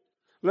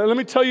 Let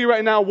me tell you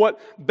right now what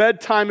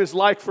bedtime is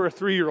like for a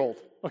 3-year-old,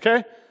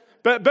 okay?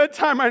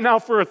 Bedtime right now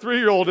for a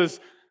 3-year-old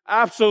is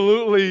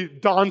absolutely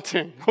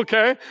daunting,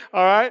 okay?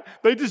 All right?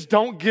 They just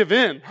don't give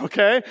in,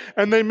 okay?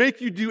 And they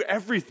make you do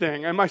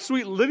everything. And my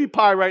sweet Liddy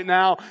Pie right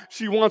now,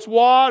 she wants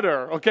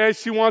water, okay?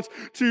 She wants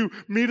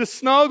me to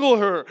snuggle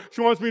her.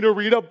 She wants me to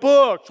read a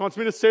book. She wants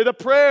me to say the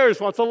prayers.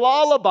 She wants a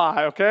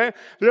lullaby, okay?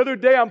 The other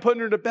day, I'm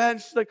putting her to bed,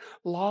 and she's like,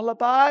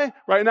 lullaby?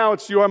 Right now,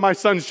 it's You Are My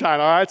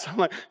Sunshine, all right? So I'm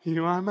like,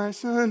 you are my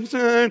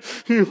sunshine,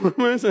 you are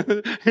my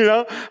sunshine. You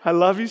know, I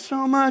love you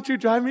so much, you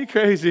drive me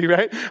crazy,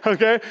 right?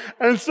 Okay?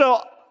 And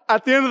so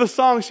at the end of the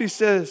song, she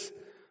says,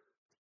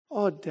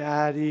 oh,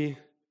 Daddy,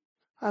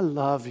 I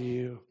love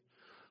you.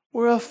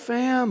 We're a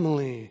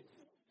family.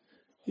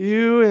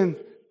 You and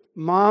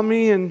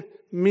Mommy and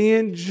me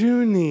and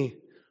Junie.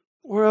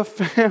 We're a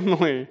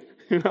family.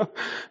 You know,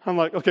 I'm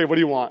like, okay, what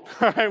do you want?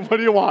 All right, what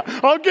do you want?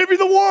 I'll give you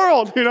the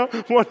world. You know,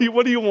 what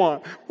do you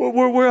want?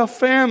 We're a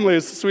family.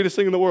 It's the sweetest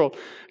thing in the world.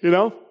 You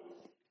know,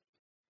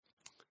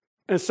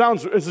 and this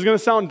is going to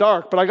sound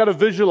dark, but I got to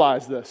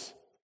visualize this.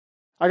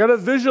 I got to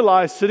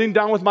visualize sitting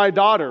down with my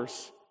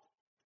daughters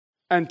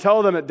and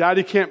tell them that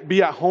Daddy can't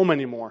be at home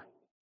anymore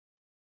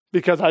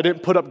because I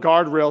didn't put up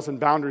guardrails and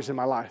boundaries in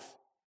my life.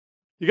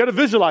 You got to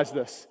visualize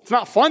this. It's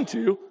not fun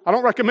to. I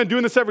don't recommend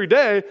doing this every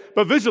day,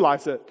 but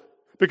visualize it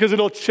because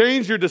it'll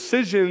change your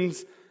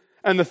decisions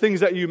and the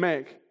things that you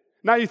make.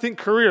 Now you think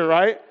career,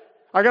 right?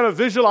 I got to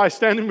visualize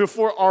standing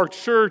before our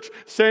church,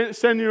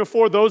 standing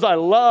before those I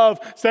love,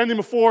 standing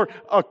before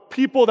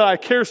people that I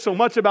care so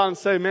much about and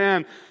say,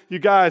 man, you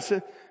guys,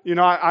 you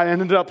know, I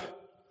ended up,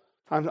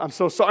 I'm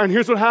so sorry. And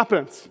here's what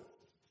happens.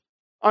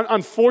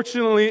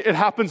 Unfortunately, it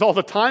happens all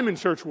the time in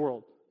church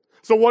world.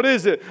 So what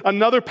is it?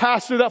 Another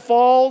pastor that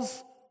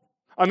falls?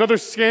 Another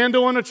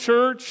scandal in a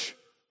church?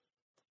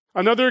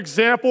 Another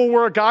example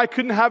where a guy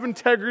couldn't have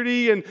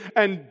integrity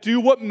and do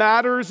what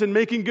matters and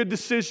making good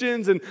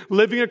decisions and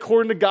living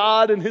according to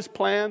God and his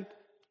plan?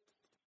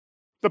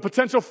 The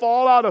potential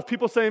fallout of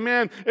people saying,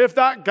 man, if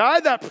that guy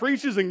that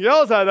preaches and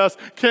yells at us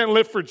can't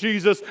live for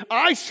Jesus,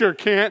 I sure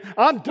can't.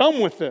 I'm done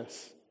with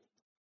this.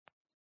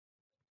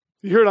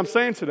 You hear what I'm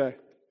saying today?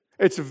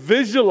 It's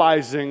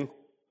visualizing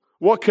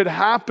what could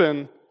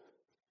happen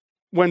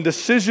when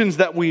decisions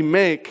that we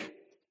make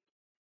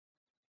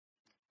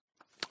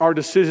are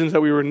decisions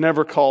that we were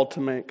never called to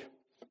make.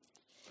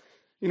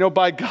 You know,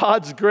 by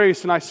God's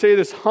grace, and I say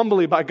this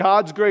humbly, by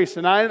God's grace,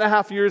 in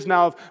 9.5 years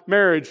now of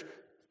marriage,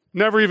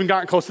 never even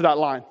gotten close to that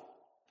line.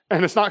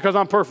 And it's not because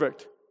I'm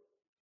perfect.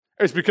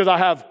 It's because I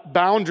have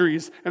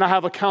boundaries and I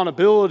have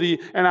accountability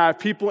and I have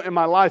people in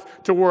my life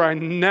to where I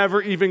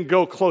never even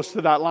go close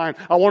to that line.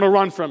 I want to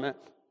run from it.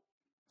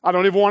 I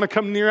don't even want to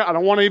come near it. I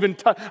don't want to even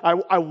touch.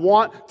 I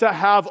want to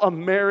have a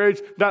marriage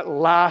that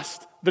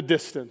lasts the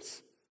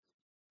distance.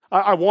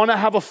 I want to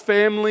have a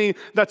family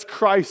that's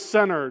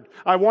Christ-centered.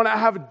 I want to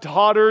have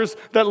daughters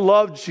that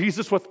love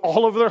Jesus with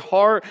all of their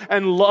heart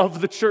and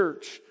love the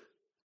church.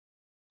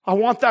 I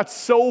want that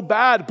so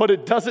bad, but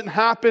it doesn't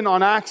happen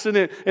on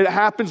accident. It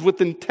happens with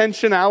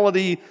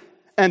intentionality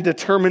and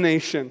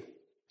determination.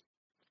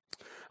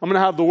 I'm going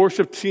to have the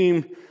worship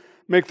team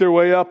make their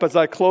way up as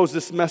I close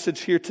this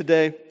message here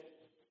today.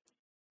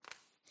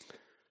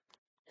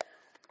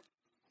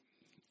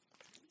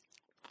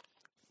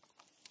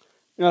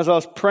 And as I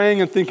was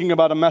praying and thinking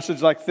about a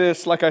message like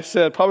this, like I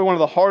said, probably one of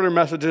the harder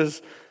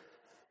messages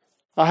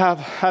I have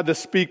had to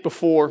speak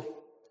before,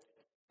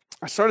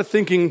 I started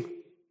thinking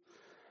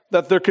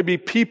that there could be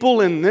people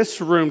in this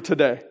room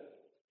today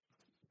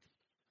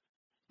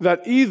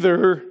that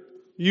either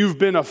you've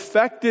been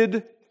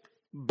affected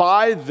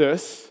by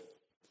this,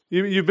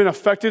 you've been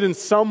affected in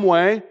some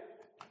way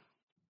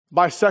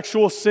by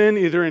sexual sin,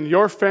 either in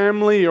your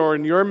family or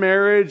in your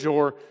marriage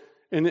or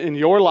in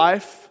your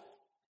life.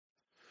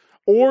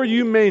 Or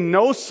you may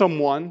know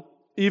someone,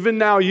 even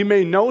now, you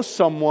may know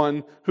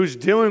someone who's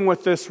dealing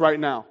with this right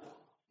now.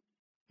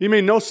 You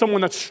may know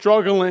someone that's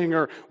struggling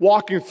or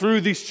walking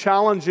through these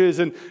challenges,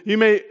 and you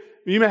may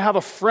have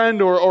a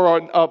friend or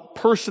a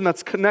person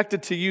that's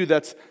connected to you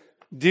that's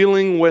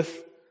dealing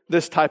with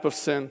this type of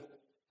sin.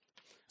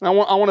 And I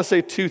want to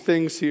say two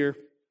things here.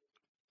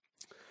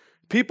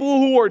 People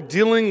who are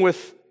dealing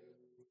with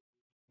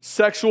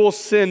sexual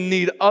sin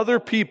need other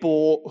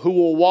people who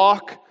will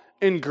walk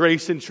in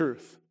grace and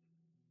truth.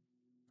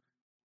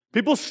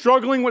 People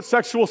struggling with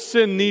sexual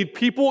sin need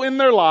people in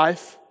their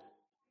life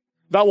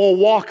that will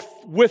walk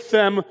with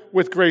them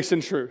with grace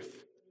and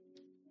truth.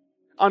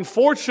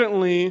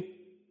 Unfortunately,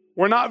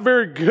 we're not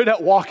very good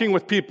at walking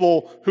with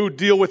people who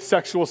deal with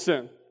sexual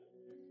sin.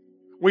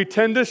 We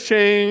tend to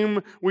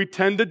shame, we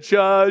tend to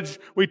judge,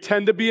 we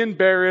tend to be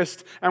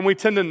embarrassed, and we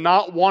tend to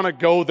not want to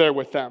go there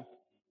with them.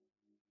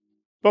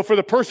 But for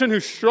the person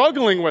who's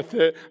struggling with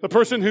it, the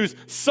person who's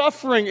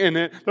suffering in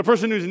it, the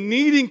person who's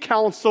needing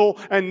counsel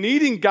and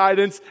needing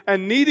guidance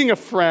and needing a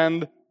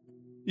friend,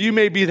 you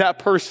may be that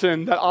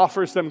person that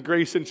offers them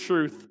grace and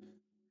truth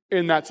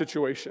in that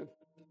situation.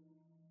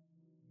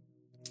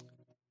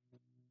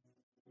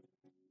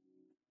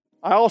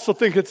 I also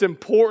think it's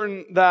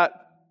important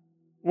that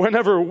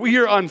whenever we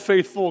are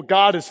unfaithful,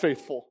 God is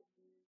faithful.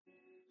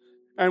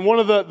 And one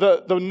of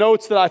the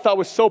notes that I thought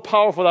was so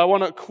powerful that I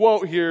want to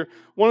quote here,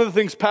 one of the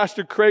things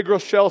Pastor Craig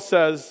Rochelle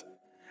says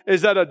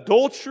is that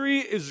adultery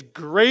is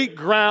great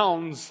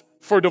grounds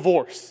for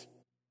divorce.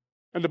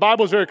 And the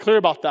Bible is very clear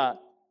about that.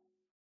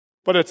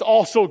 But it's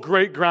also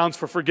great grounds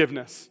for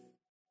forgiveness.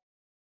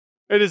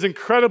 It is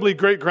incredibly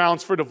great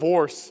grounds for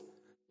divorce.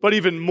 But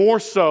even more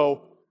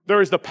so,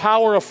 there is the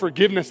power of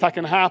forgiveness that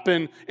can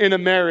happen in a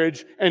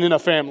marriage and in a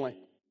family.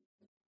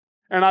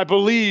 And I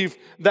believe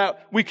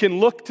that we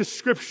can look to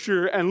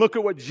Scripture and look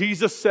at what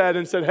Jesus said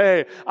and said,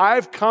 hey,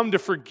 I've come to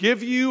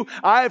forgive you.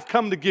 I have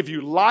come to give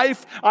you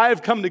life. I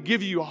have come to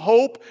give you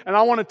hope. And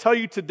I want to tell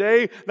you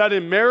today that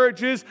in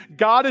marriages,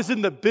 God is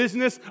in the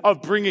business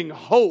of bringing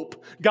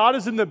hope. God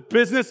is in the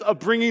business of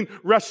bringing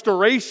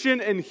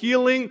restoration and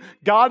healing.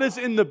 God is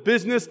in the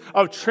business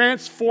of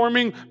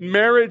transforming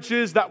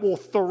marriages that will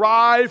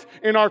thrive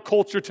in our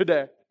culture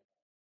today.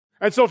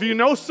 And so if you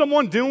know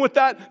someone dealing with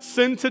that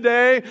sin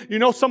today, you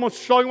know someone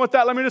struggling with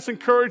that, let me just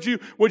encourage you,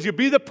 would you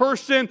be the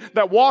person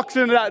that walks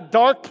into that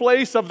dark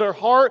place of their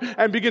heart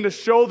and begin to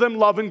show them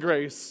love and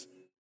grace?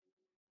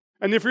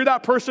 And if you're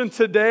that person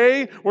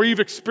today where you've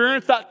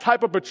experienced that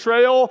type of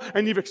betrayal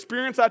and you've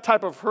experienced that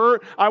type of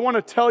hurt, I want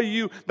to tell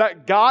you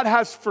that God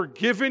has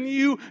forgiven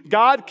you,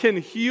 God can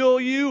heal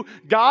you,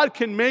 God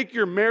can make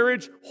your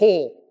marriage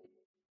whole.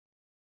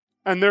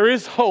 And there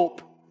is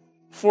hope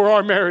for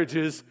our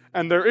marriages,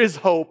 and there is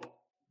hope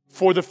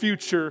for the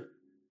future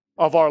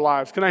of our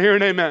lives. Can I hear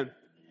an amen?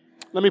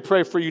 Let me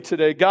pray for you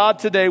today. God,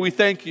 today we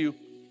thank you.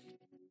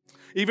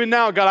 Even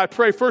now, God, I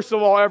pray, first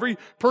of all, every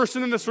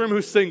person in this room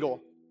who's single.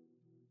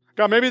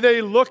 God, maybe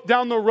they look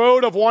down the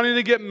road of wanting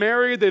to get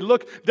married. They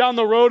look down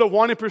the road of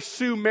wanting to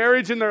pursue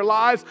marriage in their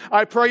lives.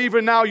 I pray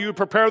even now you would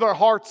prepare their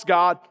hearts,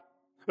 God,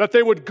 that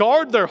they would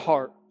guard their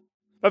heart,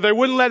 that they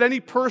wouldn't let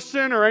any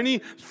person or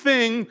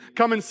anything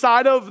come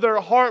inside of their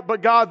heart,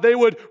 but God, they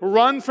would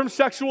run from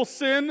sexual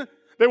sin.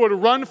 They would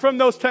run from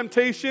those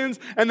temptations,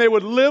 and they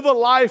would live a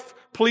life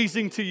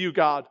pleasing to you,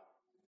 God.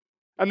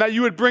 And that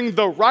you would bring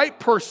the right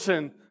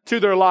person to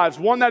their lives,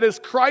 one that is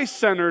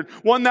Christ-centered,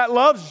 one that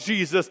loves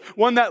Jesus,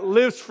 one that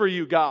lives for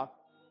you, God.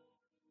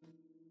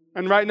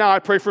 And right now, I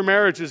pray for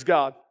marriages,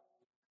 God.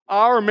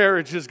 Our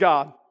marriages,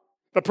 God.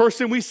 The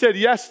person we said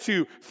yes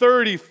to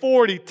 30,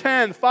 40,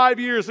 10, 5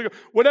 years ago,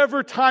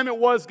 whatever time it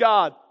was,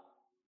 God.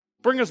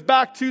 Bring us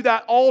back to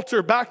that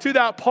altar, back to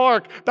that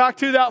park, back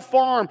to that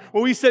farm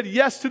where we said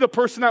yes to the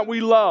person that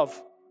we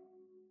love.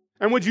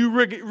 And would you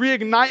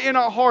reignite in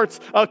our hearts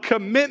a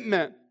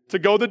commitment to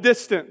go the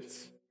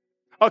distance,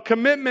 a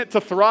commitment to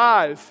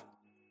thrive,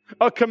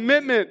 a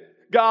commitment,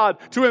 God,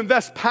 to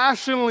invest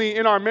passionately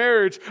in our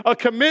marriage, a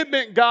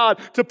commitment, God,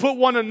 to put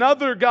one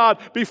another, God,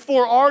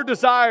 before our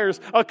desires,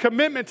 a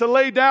commitment to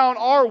lay down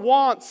our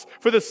wants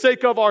for the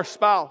sake of our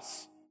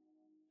spouse.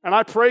 And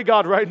I pray,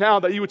 God, right now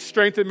that you would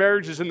strengthen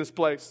marriages in this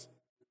place.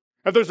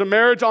 If there's a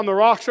marriage on the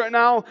rocks right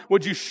now,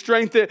 would you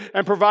strengthen it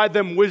and provide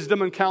them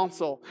wisdom and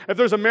counsel? If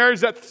there's a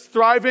marriage that's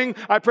thriving,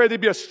 I pray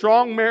there'd be a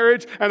strong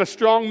marriage and a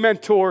strong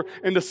mentor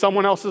into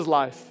someone else's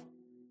life.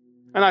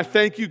 And I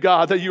thank you,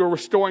 God, that you are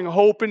restoring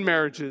hope in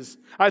marriages.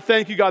 I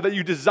thank you, God, that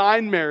you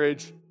designed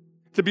marriage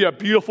to be a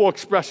beautiful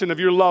expression of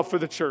your love for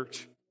the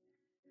church.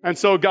 And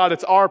so, God,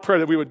 it's our prayer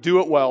that we would do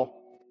it well.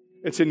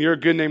 It's in your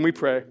good name we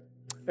pray.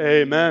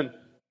 Amen.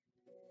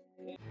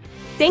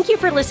 Thank you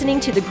for listening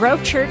to the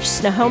Grove Church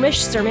Snohomish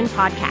Sermon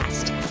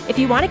Podcast. If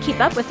you want to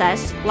keep up with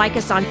us, like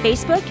us on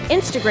Facebook,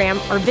 Instagram,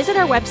 or visit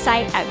our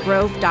website at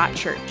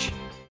grove.church.